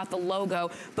you've got the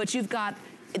logo, but you've got,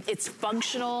 it's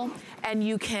functional, and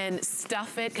you can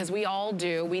stuff it, because we all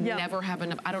do. We never have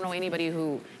enough. I don't know anybody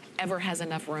who ever has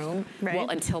enough room, well,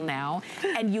 until now,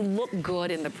 and you look good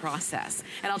in the process.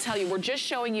 And I'll tell you, we're just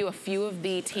showing you a few of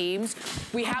the teams.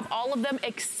 We have all of them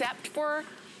except for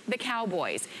the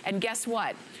Cowboys. And guess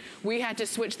what? We had to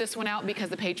switch this one out because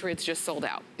the Patriots just sold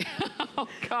out. Oh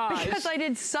gosh. Because I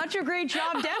did such a great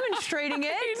job demonstrating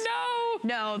it. I know.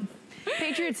 No.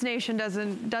 Patriots Nation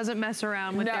doesn't mess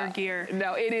around with their gear.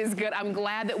 No, it is good. I'm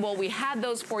glad that, well, we had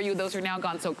those for you. Those are now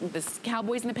gone. So the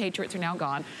Cowboys and the Patriots are now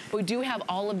gone. But we do have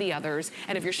all of the others.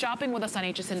 And if you're shopping with us on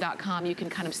hsn.com, you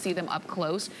can kind of see them up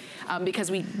close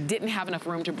because we didn't have enough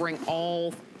room to bring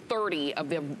all 30 of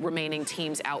the remaining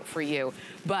teams out for you.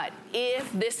 But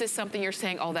if this is something you're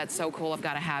saying, oh, that's so cool, I've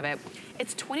got to have it,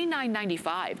 it's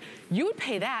 $29.95. You would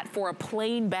pay that for a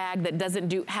plain bag that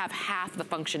doesn't have half the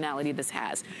functionality this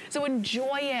has. So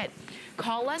enjoy it.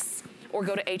 Call us or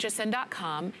go to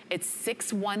hsn.com. It's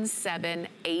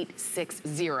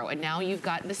 617860. And now you've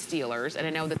got the Steelers, and I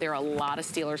know that there are a lot of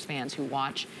Steelers fans who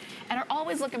watch and are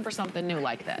always looking for something new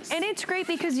like this. And it's great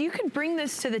because you can bring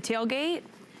this to the tailgate.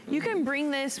 You can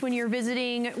bring this when you're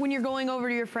visiting, when you're going over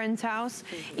to your friend's house.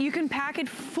 You can pack it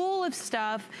full of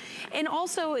stuff. And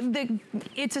also,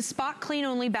 it's a spot clean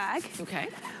only bag. Okay.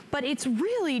 But it's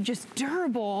really just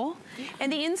durable.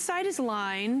 And the inside is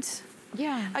lined.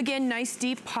 Yeah. Again, nice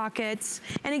deep pockets.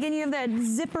 And again, you have that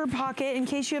zipper pocket in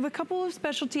case you have a couple of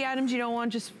specialty items you don't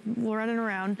want just running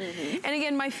around. And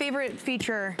again, my favorite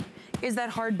feature is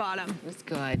that hard bottom. It's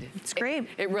good. It's great.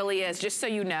 It really is. Just so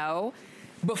you know,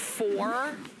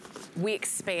 before we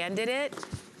expanded it,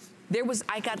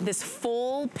 I got this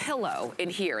full pillow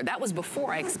in here. That was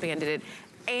before I expanded it,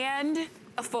 and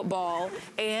a football,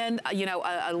 and a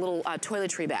little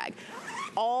toiletry bag.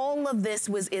 All of this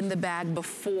was in the bag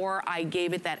before I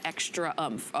gave it that extra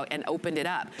oomph and opened it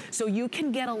up. So you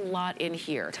can get a lot in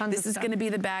here. This is gonna be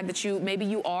the bag that maybe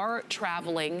you are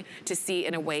traveling to see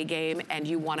an away game and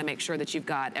you wanna make sure that you've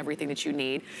got everything that you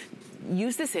need.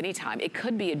 Use this anytime. It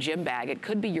could be a gym bag. It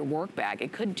could be your work bag.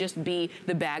 It could just be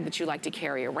the bag that you like to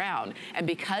carry around. And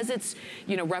because it's,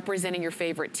 representing your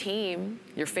favorite team,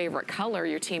 your favorite color,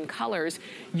 your team colors,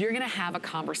 you're gonna have a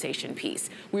conversation piece.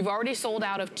 We've already sold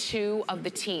out of 2 of the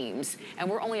teams, and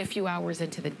we're only a few hours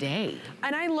into the day.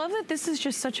 And I love that this is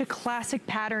just such a classic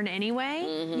pattern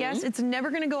anyway. Yes, it's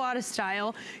never gonna go out of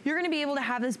style. You're gonna be able to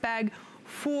have this bag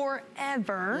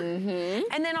forever.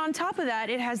 And then on top of that,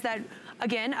 it has that,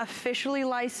 again, officially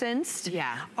licensed.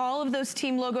 Yeah. All of those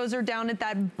team logos are down at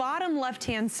that bottom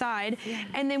left-hand side.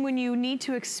 And then when you need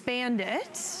to expand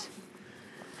it,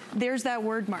 there's that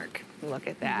word mark. Look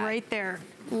at that. Right there,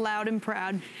 loud and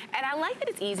proud. And I like that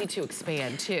it's easy to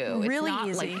expand too. Really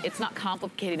easy. It's not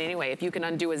complicated anyway. If you can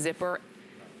undo a zipper,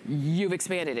 you've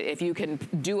expanded it. If you can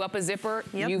do up a zipper,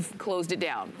 you've closed it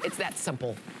down. It's that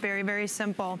simple. Very, very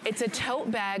simple. It's a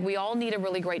tote bag. We all need a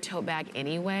really great tote bag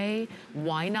anyway.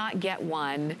 Why not get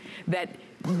one that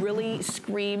really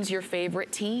screams your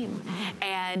favorite team?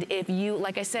 And if you,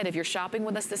 like I said, if you're shopping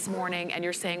with us this morning and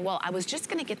you're saying, well, I was just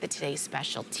gonna get the Today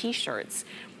Special t-shirts,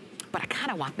 but I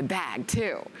kind of want the bag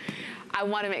too. I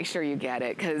want to make sure you get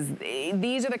it, because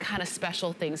these are the kind of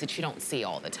special things that you don't see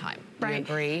all the time. Right. You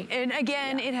agree? And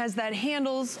again, it has that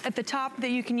handles at the top that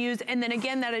you can use, and then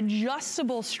again, that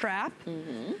adjustable strap.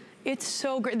 It's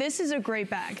so great. This is a great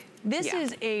bag. This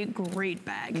is a great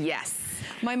bag. Yes.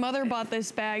 My mother bought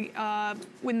this bag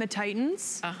when the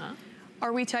Titans.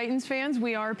 Are we Titans fans?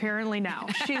 We are apparently now.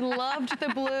 She loved the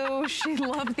blue. She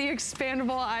loved the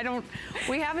expandable.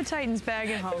 We have a Titans bag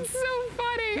at home. It's so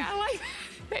funny. I like that.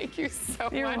 Thank you so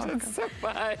much. Welcome. It's so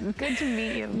fun. Good to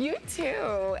meet you. You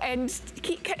too. And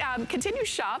continue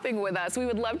shopping with us. We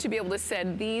would love to be able to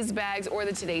send these bags or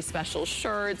the Today Special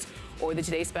shirts or the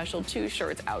Today Special 2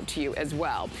 shirts out to you as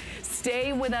well.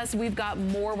 Stay with us. We've got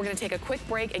more. We're going to take a quick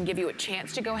break and give you a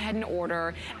chance to go ahead and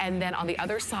order. And then on the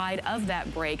other side of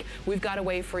that break, we've got a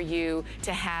way for you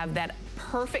to have that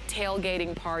perfect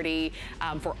tailgating party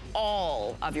for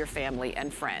all of your family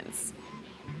and friends.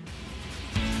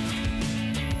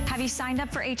 Have you signed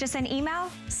up for HSN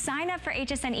email? Sign up for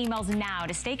HSN emails now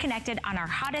to stay connected on our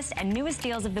hottest and newest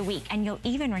deals of the week, and you'll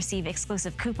even receive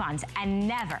exclusive coupons and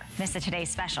never miss a Today's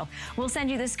Special. We'll send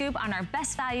you the scoop on our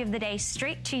best value of the day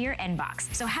straight to your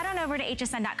inbox. So head on over to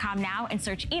hsn.com now and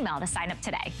search email to sign up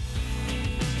today.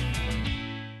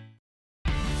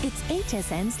 It's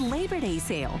HSN's Labor Day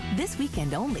sale. This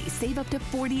weekend only, save up to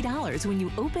 $40 when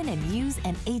you open and use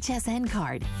an HSN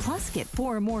card. Plus, get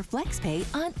 4 or more FlexPay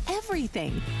on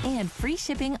everything. And free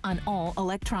shipping on all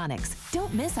electronics.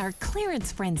 Don't miss our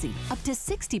clearance frenzy. Up to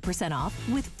 60% off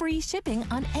with free shipping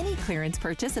on any clearance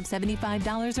purchase of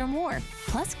 $75 or more.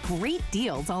 Plus, great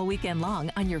deals all weekend long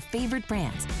on your favorite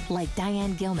brands like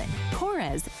Diane Gilman,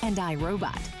 Korres, and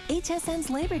iRobot.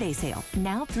 HSN's Labor Day sale,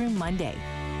 now through Monday.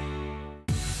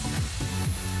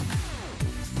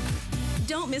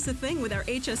 Don't miss a thing with our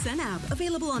HSN app,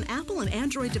 available on Apple and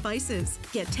Android devices.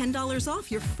 Get $10 off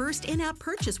your first in-app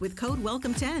purchase with code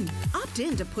WELCOME10. Opt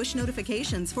in to push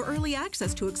notifications for early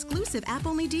access to exclusive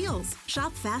app-only deals.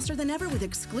 Shop faster than ever with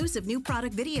exclusive new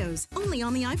product videos, only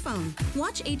on the iPhone.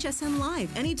 Watch HSN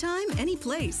Live anytime, any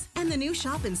place. And the new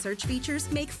shop and search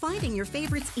features make finding your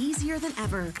favorites easier than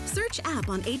ever. Search app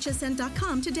on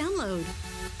hsn.com to download.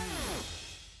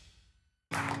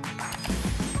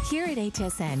 Here at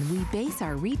HSN, we base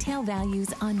our retail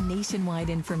values on nationwide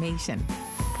information.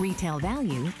 Retail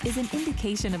value is an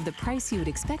indication of the price you would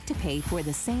expect to pay for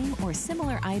the same or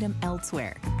similar item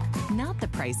elsewhere, not the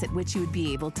price at which you would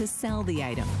be able to sell the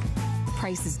item.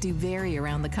 Prices do vary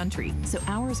around the country, so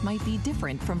ours might be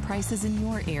different from prices in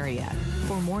your area.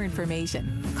 For more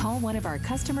information, call one of our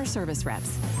customer service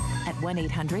reps at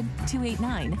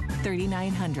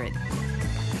 1-800-289-3900.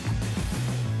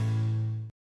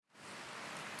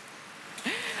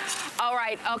 All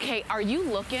right, okay, are you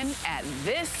looking at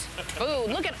this food?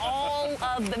 Look at all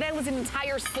of that was an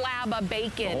entire slab of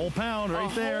bacon. A whole pound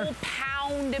right there. A whole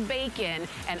pound of bacon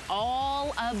and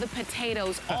all of the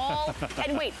potatoes,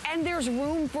 and wait, and there's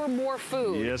room for more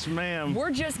food. Yes, ma'am.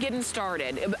 We're just getting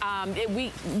started.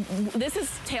 This is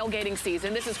tailgating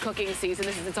season, this is cooking season,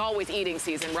 it's always eating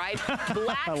season, right?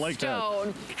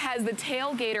 Blackstone has the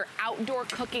Tailgater outdoor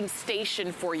cooking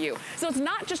station for you. So it's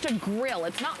not just a grill,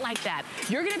 it's not like that.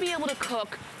 You're gonna be able to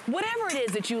cook whatever it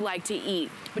is that you like to eat,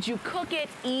 but you cook it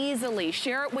easily.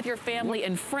 Share it with your family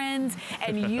and friends,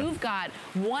 and you've got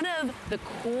one of the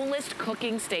coolest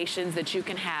cooking stations that you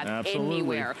can have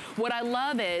anywhere. What I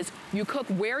love is you cook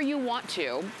where you want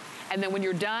to, and then when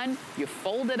you're done, you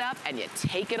fold it up and you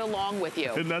take it along with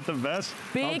you. Isn't that the best?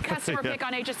 Big customer pick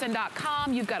on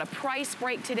hsn.com. You've got a price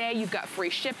break today. You've got free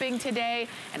shipping today.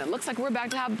 And it looks like we're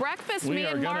about to have breakfast, me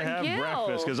and Mark Gill. We are going to have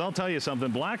breakfast, because I'll tell you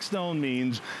something. Blackstone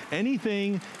means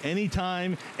anything,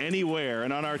 anytime, anywhere.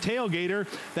 And on our Tailgater,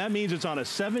 that means it's on a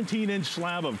 17-inch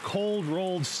slab of cold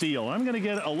rolled steel. I'm going to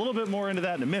get a little bit more into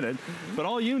that in a minute. But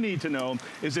all you need to know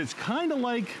is it's kind of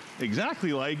like,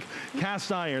 exactly like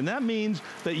cast iron. That means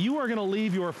that you are going to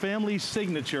leave your family's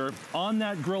signature on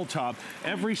that grill top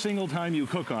every single time you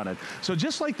cook on it. So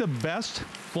just like the best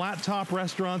flat top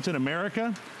restaurants in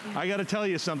America, I got to tell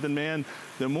you something, man.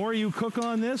 The more you cook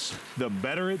on this, the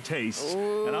better it tastes.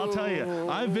 Ooh. And I'll tell you,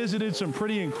 I've visited some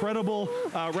pretty incredible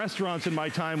restaurants in my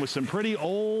time with some pretty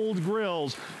old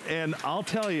grills. And I'll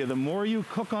tell you, the more you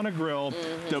cook on a grill,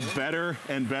 the better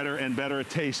and better and better it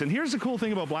tastes. And here's the cool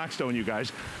thing about Blackstone, you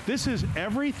guys. This is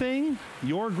everything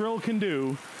your grill can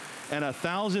do and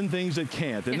 1,000 things it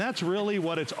can't. And that's really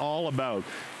what it's all about.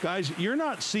 Guys, you're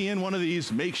not seeing one of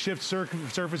these makeshift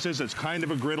surfaces that's kind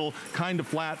of a griddle, kind of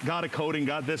flat, got a coating,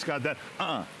 got this, got that.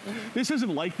 This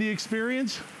isn't like the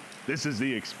experience. This is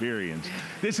the experience.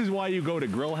 This is why you go to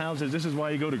grill houses. This is why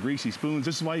you go to Greasy Spoons.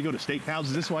 This is why you go to steak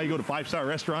houses. This is why you go to 5-star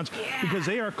restaurants, because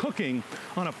they are cooking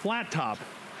on a flat top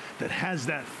that has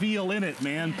that feel in it,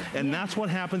 man. And that's what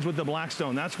happens with the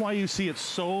Blackstone. That's why you see it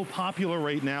so popular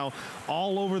right now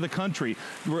all over the country.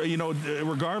 You know,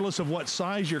 regardless of what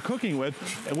size you're cooking with,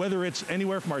 whether it's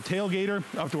anywhere from our tailgater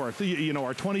up to our, you know,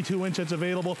 our 22-inch that's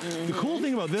available. The cool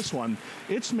thing about this one,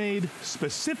 it's made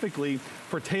specifically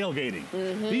for tailgating.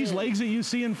 These legs that you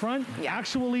see in front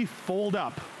actually fold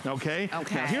up, okay?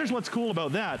 Now here's what's cool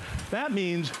about that. That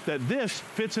means that this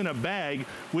fits in a bag,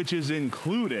 which is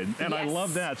included, and I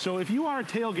love that. So if you are a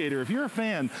tailgater, if you're a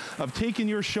fan of taking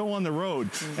your show on the road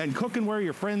and cooking where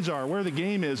your friends are, where the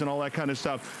game is and all that kind of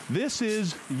stuff, this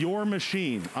is your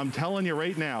machine. I'm telling you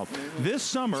right now. This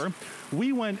summer,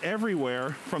 we went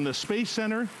everywhere from the Space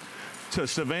Center to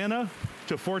Savannah,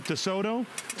 to Fort DeSoto,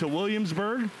 to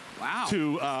Williamsburg,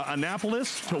 to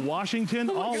Annapolis, to Washington,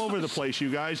 all over the place,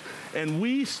 you guys. And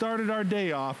we started our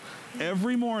day off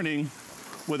every morning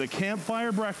with a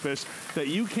campfire breakfast that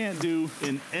you can't do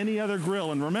in any other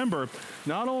grill. And remember,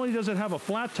 not only does it have a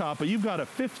flat top, but you've got a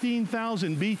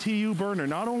 15,000 BTU burner,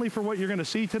 not only for what you're gonna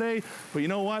see today, but you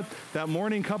know what? That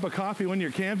morning cup of coffee when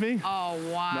you're camping, oh,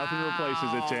 wow. Nothing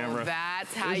replaces it, Tamara.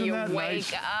 That's how Isn't you that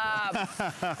wake up.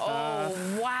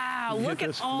 Oh, wow. Look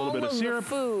at all of the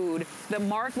food that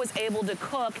Mark was able to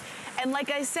cook. And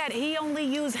like I said, he only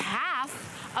used half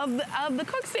of the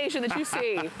cook station that you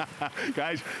see.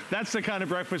 Guys, that's the kind of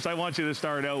breakfast I want you to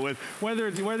start out with. Whether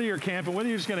you're camping, whether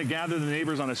you're just going to gather the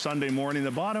neighbors on a Sunday morning,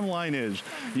 the bottom line is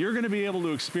you're going to be able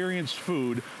to experience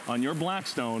food on your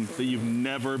Blackstone that you've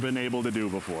never been able to do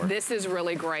before. This is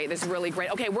really great. This is really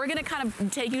great. Okay, we're going to kind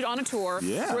of take you on a tour.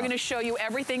 We're going to show you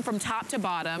everything from top to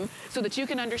bottom so that you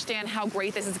can understand how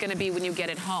great this is going to be when you get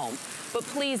it home. But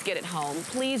please get it home.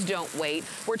 Please don't wait.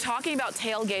 We're talking about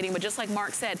tailgating, but just like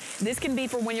Mark said, this can be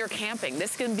for when you're camping.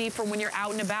 This can be for when you're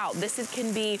out and about.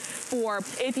 Can be for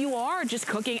if you are just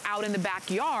cooking out in the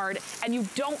backyard and you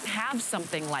don't have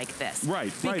something like this.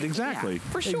 Right, exactly. Yeah,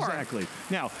 for sure. Exactly.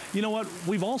 Now, you know what?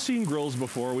 We've all seen grills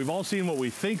before. We've all seen what we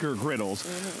think are griddles.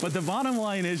 But the bottom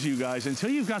line is, you guys,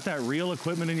 until you've got that real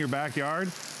equipment in your backyard,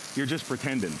 you're just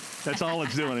pretending. That's all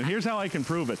it's doing. And here's how I can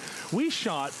prove it. We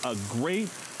shot a great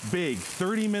big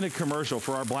 30-minute commercial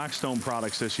for our Blackstone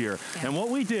products this year. And what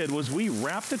we did was we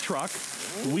wrapped a truck,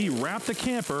 we wrapped a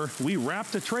camper, we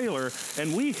wrapped a trailer,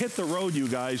 and we hit the road, you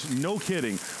guys, no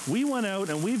kidding. We went out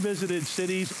and we visited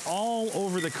cities all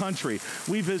over the country.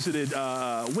 We visited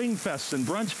wing fests and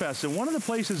brunch fests, and one of the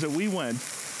places that we went,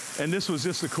 and this was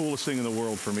just the coolest thing in the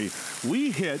world for me, we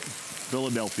hit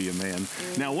Philadelphia, man.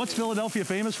 Now, what's Philadelphia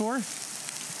famous for?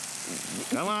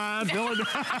 Come on,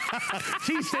 Philadelphia.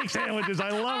 Cheesesteak sandwiches, I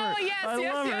love her.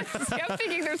 Oh, yes. I'm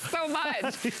thinking there's so much.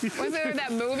 Was there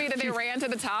that movie that they ran to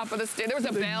the top of the stairs? There was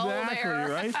a bell there.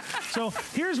 Exactly, right? So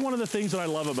here's one of the things that I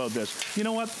love about this. You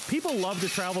know what? People love to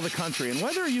travel the country, and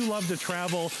whether you love to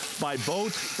travel by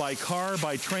boat, by car,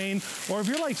 by train, or if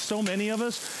you're like so many of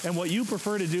us, and what you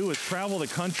prefer to do is travel the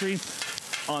country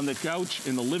on the couch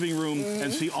in the living room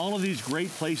and see all of these great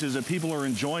places that people are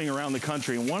enjoying around the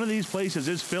country. And one of these places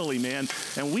is Philly, man.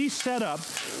 And we set up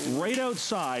right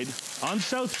outside on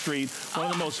South Street, one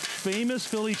of the most famous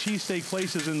Philly cheesesteak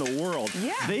places in the world.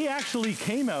 They actually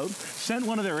came out, sent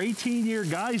one of their 18-year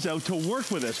guys out to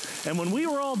work with us. And when we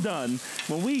were all done,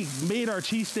 when we made our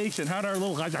cheesesteaks and had our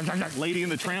little Lady in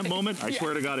the Tramp moment, I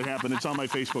swear to God it happened. It's on my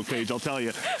Facebook page, I'll tell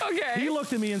you. He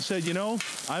looked at me and said, you know,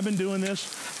 I've been doing this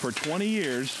for 20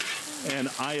 years, and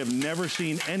I have never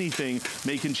seen anything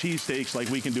making cheesesteaks like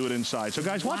we can do it inside. So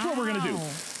guys, watch what we're gonna do.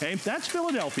 Okay, that's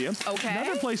Philadelphia.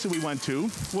 Another place that we went to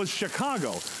was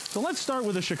Chicago. So let's start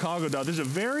with the Chicago dog. There's a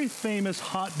very famous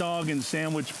hot dog and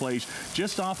sandwich place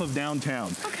just off of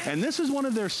downtown. And this is one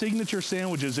of their signature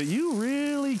sandwiches that you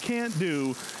really can't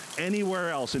do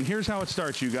anywhere else. And here's how it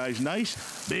starts, you guys.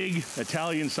 Nice, big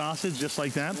Italian sausage, just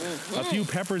like that. A few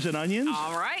peppers and onions.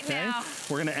 All right, now.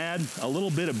 We're gonna add a little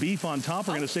bit of beef on top.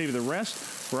 We're gonna save the rest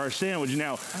for our sandwich.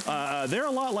 Now, they're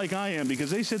a lot like I am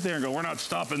because they sit there and go, we're not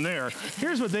stopping there.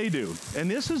 Here's what they do. And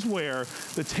this is where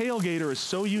the tailgater is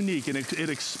so unique, and it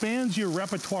expands your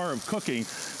repertoire of cooking,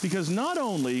 because not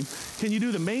only can you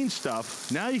do the main stuff,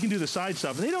 now you can do the side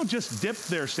stuff. And they don't just dip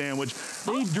their sandwich,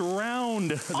 they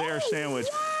drowned their sandwich.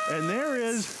 What? And there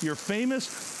is your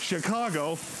famous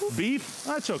Chicago beef.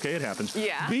 That's okay, it happens.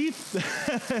 Yeah. Beef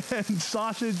and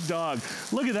sausage dog.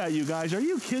 Look at that, you guys. Are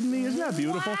you kidding me? Isn't that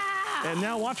beautiful? Wow. And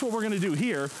now watch what we're gonna do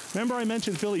here. Remember I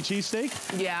mentioned Philly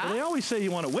cheesesteak? Yeah. Well, they always say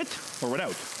you want it with or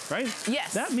without, right?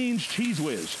 Yes. That means Cheese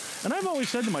Whiz. And I've always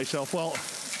said to myself, well,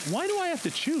 why do I have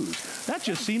to choose? That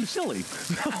just seems silly.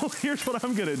 So here's what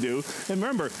I'm gonna do. And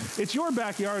remember, it's your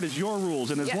backyard, it's your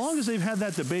rules. And as long as they've had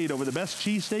that debate over the best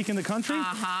cheesesteak in the country,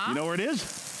 you know where it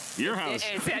is? Your house.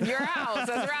 It's at your house,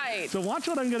 that's right. So watch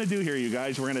what I'm gonna do here, you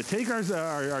guys. We're gonna take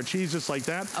our cheese just like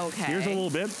that. Okay. Here's a little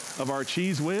bit of our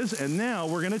Cheese Whiz, and now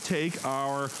we're gonna take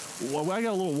our, well, I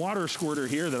got a little water squirter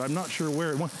here that I'm not sure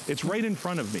where it went. It's right in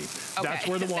front of me. Okay. That's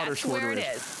where the water squirter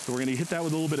is. So we're gonna hit that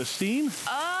with a little bit of steam.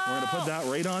 Oh. We're gonna put that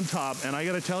right on top, and I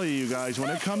gotta tell you guys,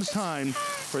 when it comes time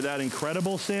for that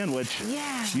incredible sandwich,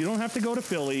 you don't have to go to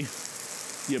Philly.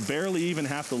 You barely even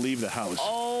have to leave the house.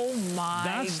 Oh my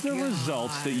That's the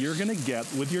results that you're gonna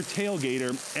get with your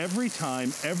tailgater every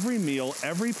time, every meal,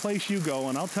 every place you go.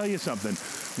 And I'll tell you something,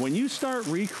 when you start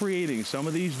recreating some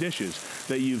of these dishes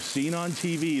that you've seen on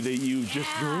TV, that you've just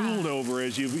drooled over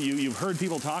as you've heard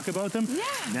people talk about them,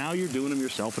 now you're doing them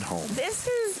yourself at home. This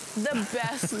is the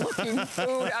best looking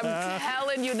food. I'm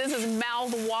telling you, this is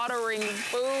mouth-watering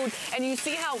food. And you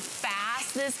see how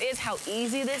fast this is, how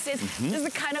easy this is. This is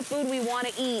the kind of food we want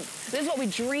to eat. This is what we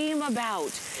dream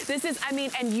about. This is, I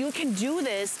mean, and you can do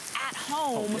this at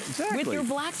home with your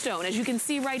Blackstone, as you can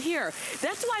see right here.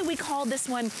 That's why we call this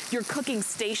one your cooking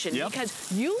station,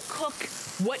 because you cook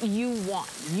what you want.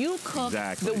 You cook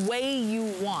the way you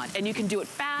want, and you can do it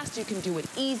fast, you can do it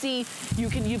easy,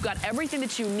 you've got everything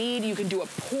that you need, you can do it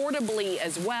portably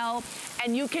as well,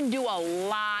 and you can do a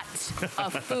lot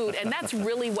of food, and that's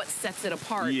really what sets it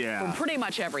apart from pretty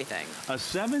much everything. A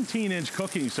 17-inch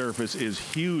cooking surface is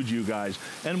huge, you guys,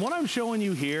 and what I'm showing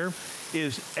you here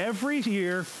is every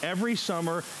year, every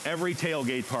summer, every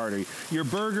tailgate party. Your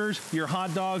burgers, your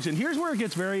hot dogs, and here's where it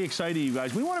gets very exciting, you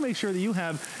guys. We want to make sure that you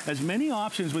have as many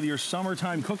options with your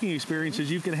summertime cooking experience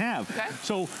as you can have.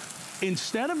 So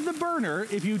instead of the burner,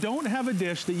 if you don't have a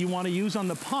dish that you want to use on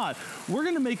the pot, we're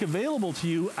going to make available to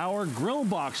you our grill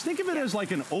box. Think of it as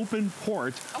like an open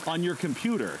port on your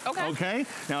computer. Okay?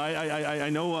 Now, I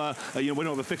know you know, we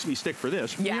don't have a fix-me stick for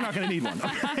this. You're not going to need one.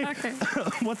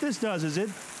 What this does is it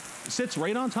sits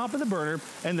right on top of the burner,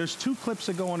 and there's two clips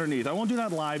that go underneath. I won't do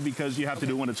that live because you have to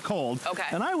do it when it's cold.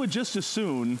 And I would just as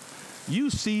soon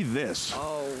you see this.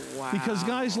 Oh, wow. Because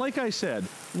guys, like I said,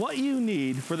 what you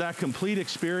need for that complete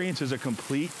experience is a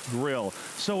complete grill.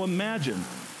 So imagine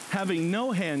having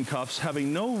no handcuffs,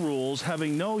 having no rules,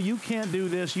 having no, you can't do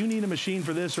this, you need a machine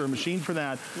for this or a machine for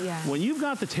that. When you've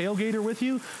got the tailgater with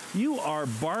you, you are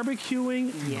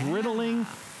barbecuing, griddling,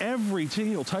 every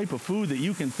single type of food that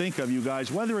you can think of, you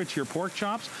guys, whether it's your pork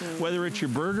chops, whether it's your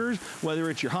burgers, whether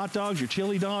it's your hot dogs, your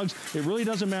chili dogs, it really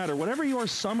doesn't matter. Whatever your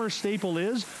summer staple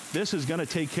is, this is gonna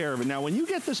take care of it. Now, when you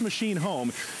get this machine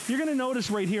home, you're gonna notice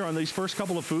right here on these first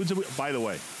couple of foods, that by the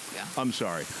way, I'm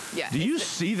sorry. Do you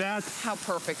see that? How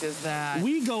perfect is that?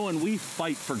 We go and we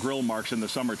fight for grill marks in the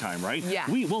summertime, right?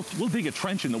 We'll dig a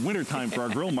trench in the wintertime for our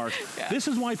grill marks. This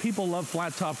is why people love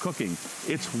flat top cooking.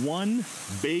 It's one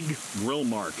big grill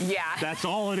mark. That's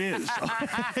all it is.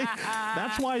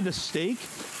 That's why the steak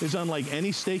is unlike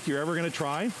any steak you're ever gonna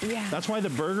try. That's why the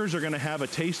burgers are gonna have a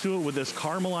taste to it with this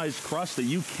caramelized crust that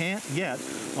you can't get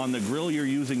on the grill you're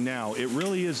using now. It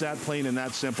really is that plain and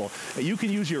that simple. You can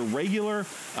use your regular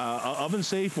oven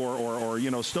safe or you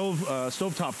know,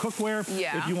 stovetop cookware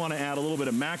if you want to add a little bit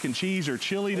of mac and cheese or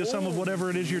chili to some of whatever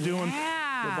it is you're doing.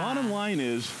 The bottom line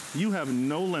is you have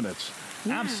no limits,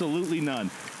 absolutely none.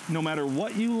 No matter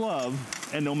what you love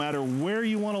and no matter where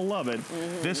you want to love it,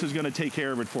 this is going to take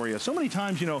care of it for you. So many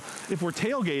times, you know, if we're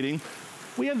tailgating,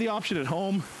 we have the option at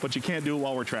home, but you can't do it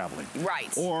while we're traveling.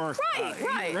 Or,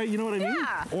 right, you know what I mean?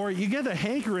 Or you get a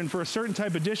hankering for a certain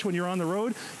type of dish when you're on the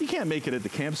road. You can't make it at the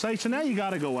campsite, so now you got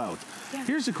to go out.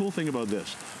 Here's the cool thing about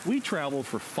this. We traveled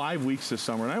for 5 weeks this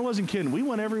summer, and I wasn't kidding. We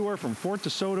went everywhere from Fort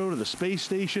DeSoto to the space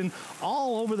station,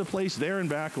 all over the place, there and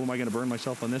back. Oh, am I going to burn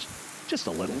myself on this? Just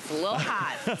a little. It's a little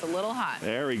hot. It's a little hot.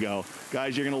 There we go.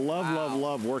 Guys, you're going to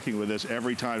love working with this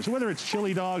every time. So whether it's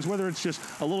chili dogs, whether it's just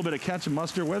a little bit of ketchup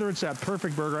mustard, whether it's that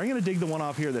perfect burger, I'm going to dig the one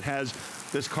off here that has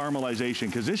this caramelization,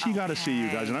 because this you got to see, you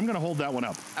guys, and I'm going to hold that one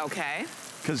up.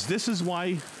 because this is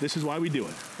why we do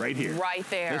it, right here. Right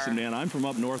there. Listen, man, I'm from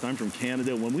up north. I'm from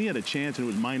Canada. When we had a chance and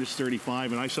it was minus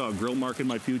 35 and I saw a grill mark in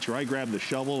my future, I grabbed the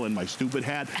shovel and my stupid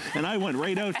hat and I went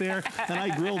right out there and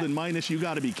I grilled in minus, you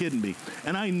got to be kidding me.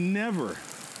 And I never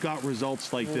got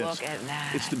results like this. Look at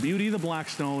that. It's the beauty of the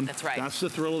Blackstone. That's right. That's the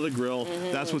thrill of the grill.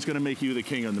 That's what's going to make you the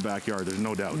king in the backyard. There's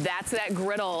no doubt. That's that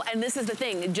griddle. And this is the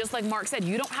thing, just like Mark said,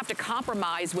 you don't have to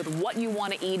compromise with what you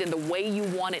want to eat and the way you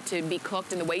want it to be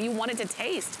cooked and the way you want it to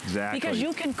taste. Exactly. Because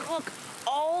you can cook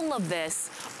all of this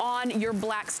on your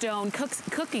Blackstone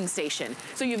cooking station.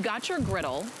 So you've got your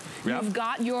griddle, you've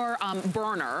got your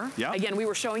burner. Again, we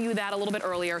were showing you that a little bit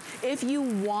earlier. If you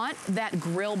want that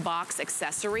grill box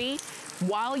accessory,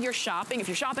 while you're shopping, if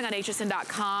you're shopping on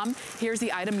hsn.com, here's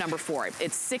the item number for it.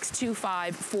 It's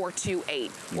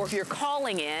 625428. Or if you're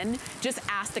calling in, just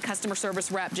ask the customer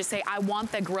service rep, just say, I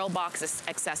want the grill box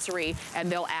accessory,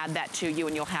 and they'll add that to you,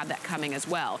 and you'll have that coming as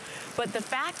well. But the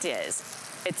fact is,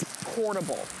 it's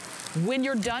portable. When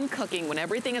you're done cooking, when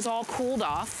everything is all cooled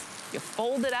off, you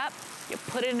fold it up, you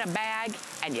put it in a bag,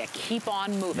 and you keep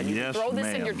on moving. You can throw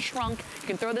this in your trunk. You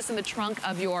can throw this in the trunk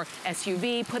of your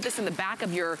SUV. Put this in the back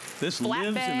of your This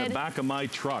lives in the back of my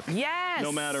truck. Yes.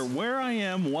 No matter where I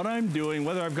am, what I'm doing,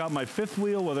 whether I've got my fifth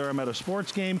wheel, whether I'm at a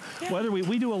sports game, whether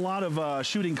we do a lot of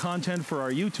shooting content for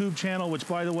our YouTube channel, which,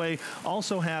 by the way,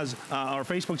 also has our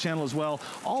Facebook channel as well.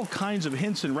 All kinds of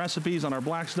hints and recipes on our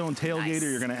Blackstone tailgater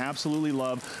you're going to absolutely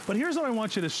love. But here's what I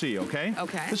want you to see, okay?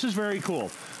 Okay. This is very cool.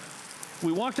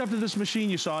 We walked up to this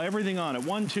machine, you saw everything on it.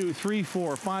 1, 2, 3,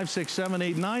 4, 5, 6, 7,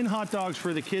 8, 9 hot dogs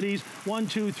for the kiddies. 1,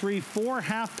 2, 3, 4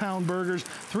 half-pound burgers,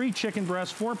 3 chicken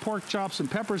breasts, 4 pork chops, and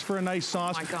peppers for a nice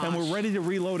sauce. Oh my gosh. And we're ready to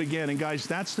reload again. And guys,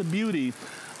 that's the beauty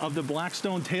of the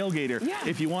Blackstone tailgater.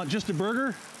 If you want just a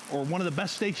burger or one of the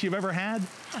best steaks you've ever had,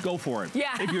 go for it.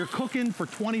 If you're cooking for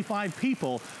 25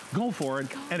 people, go for it,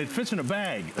 and it fits in a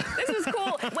bag. This is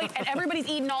cool. Wait, and everybody's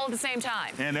eating all at the same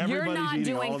time. And everybody's You're not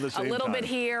eating doing all at the same a little time. bit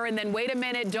here, and then wait a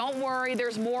minute, don't worry,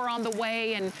 there's more on the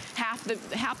way, and half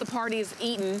the party is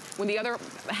eaten when the other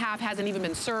half hasn't even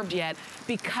been served yet,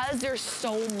 because there's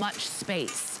so much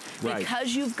space.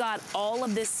 Because you've got all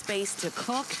of this space to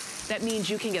cook, that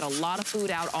means you can get a lot of food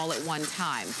out all at one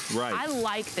time. I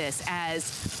like this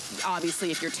as, obviously,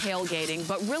 if you're tailgating,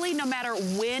 but really no matter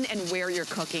when and where you're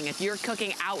cooking. If you're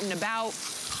cooking out and about,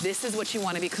 this is what you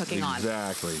want to be cooking on.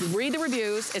 Read the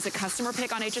reviews. It's a customer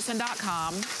pick on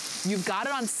hsn.com. You've got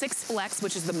it on 6 Flex,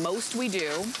 which is the most we do.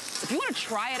 If you want to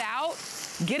try it out,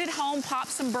 get it home, pop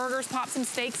some burgers, pop some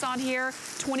steaks on here,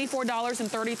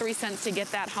 $24.33 to get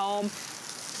that home.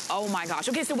 Oh my gosh.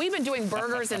 Okay, so we've been doing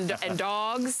burgers and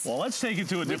dogs. Well, let's take it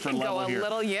to a different level here.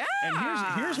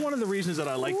 And here's one of the reasons that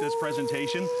I like this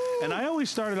presentation. And I always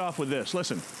started off with this.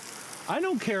 Listen, I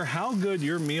don't care how good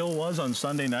your meal was on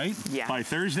Sunday night. By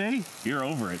Thursday, you're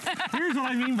over it. Here's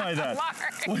what I mean by that.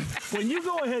 When you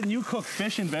go ahead and you cook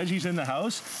fish and veggies in the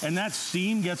house, and that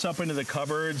steam gets up into the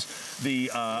cupboards, the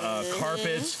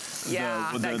carpets,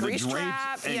 the grease drapes,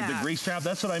 trap, and the grease trap.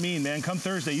 That's what I mean, man. Come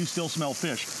Thursday, you still smell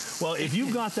fish. Well, if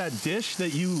you've got that dish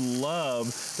that you love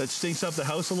that stinks up the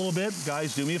house a little bit,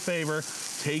 guys, do me a favor.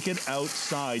 Take it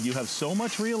outside. You have so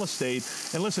much real estate.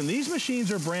 And listen, these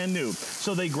machines are brand new,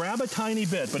 so they grab a tiny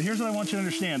bit. But here's what I want you to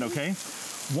understand, okay?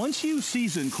 Once you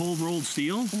season cold rolled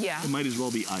steel, it might as well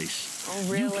be ice. Oh,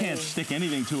 really? You can't stick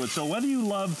anything to it. So whether you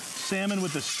love salmon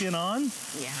with the skin on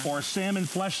or salmon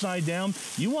flesh side down,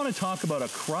 you want to talk about a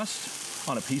crust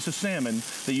on a piece of salmon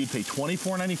that you'd pay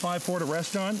 $24.95 for at a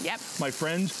restaurant. My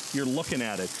friends, you're looking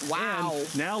at it.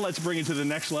 And now let's bring it to the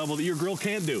next level that your grill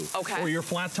can't do. Or your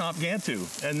flat top can't do.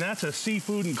 And that's a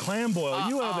seafood and clam boil.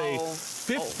 You have a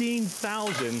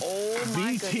 15,000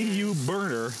 BTU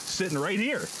burner sitting right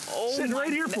here. Sitting right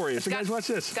here for you. So guys, watch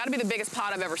this. It's got to be the biggest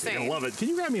pot I've ever seen. I love it. Can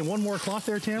you grab me one more cloth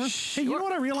there, Tamara? Hey, you know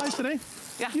what I realized today?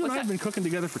 You and I have been cooking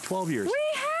together for 12 years.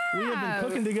 We have been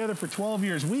cooking together for 12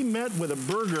 years. We met with a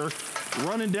burger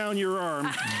running down your arm,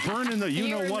 burning the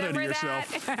you-know-what out of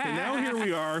yourself. And now here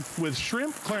we are with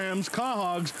shrimp, clams,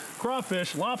 quahogs,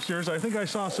 crawfish, lobsters. I think I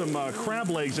saw some crab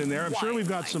legs in there. I'm sure we've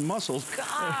got some mussels.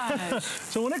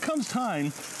 So when it comes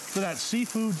time for that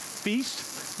seafood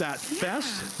feast, that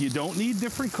fest, you don't need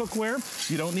different cookware.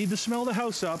 You don't need to smell the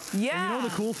house up. And you know the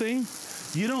cool thing?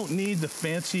 You don't need the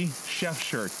fancy chef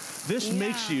shirt. This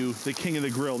makes you the king of the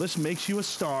grill. This makes you a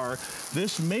star.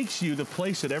 This makes you the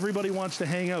place that everybody wants to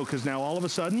hang out, because now all of a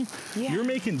sudden, you're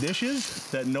making dishes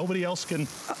that nobody else can.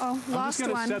 I'm just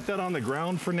going to set that on the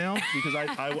ground for now, because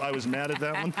I was mad at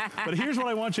that one. But here's what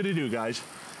I want you to do, guys.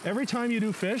 Every time you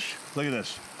do fish, look at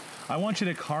this. I want you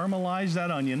to caramelize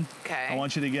that onion. I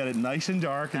want you to get it nice and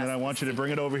dark, and then I want you to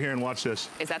bring it over here and watch this.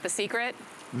 Is that the secret?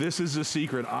 this is the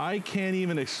secret. I can't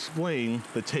even explain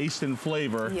the taste and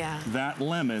flavor. That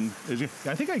lemon is,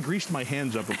 I think I greased my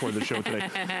hands up before the show today,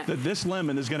 that this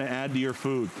lemon is gonna add to your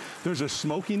food. There's a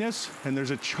smokiness and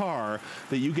there's a char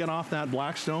that you get off that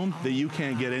Blackstone that you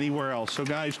can't get anywhere else. So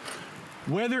guys,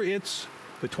 whether it's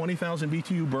the 20,000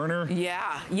 BTU burner.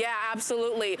 Yeah,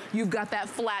 absolutely. You've got that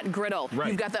flat griddle.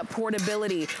 You've got that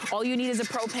portability. All you need is a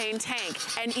propane tank.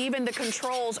 And even the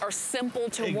controls are simple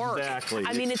to work. Exactly.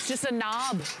 I mean, it's just a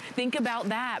knob. Think about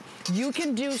that. You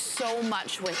can do so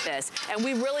much with this. And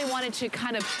we really wanted to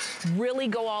kind of really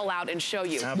go all out and show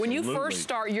you. Absolutely. When you first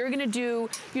start, you're gonna do,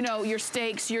 you know, your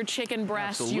steaks, your chicken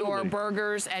breasts, your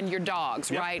burgers, and your dogs,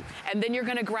 right? And then you're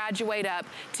gonna graduate up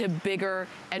to bigger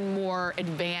and more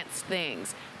advanced things.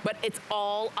 But it's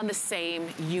all on the same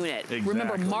unit.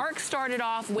 Remember, Mark started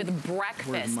off with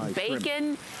breakfast,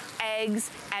 bacon,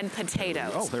 eggs, and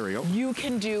potatoes. Oh, there we go. You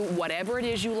can do whatever it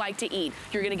is you like to eat.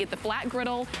 You're gonna get the flat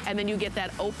griddle, and then you get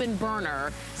that open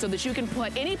burner so that you can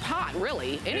put any pot,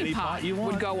 really, any pot you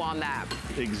want would go on that.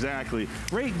 Exactly.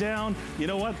 Right down, you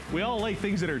know what? We all like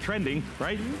things that are trending,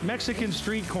 right? Mexican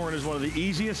street corn is one of the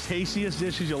easiest, tastiest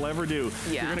dishes you'll ever do.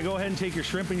 You're gonna go ahead and take your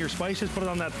shrimp and your spices, put it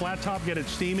on that flat top, get it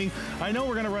steaming. I know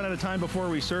we're gonna run out of time before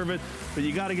we serve it, but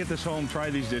you gotta get this home, try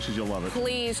these dishes, you'll love it.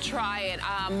 Please try it.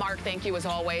 Mark, thank you as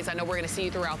always. I know we're gonna see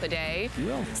you throughout the day. You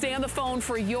will. Stay on the phone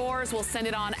for yours. We'll send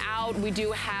it on out. We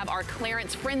do have our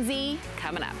clearance frenzy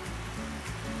coming up.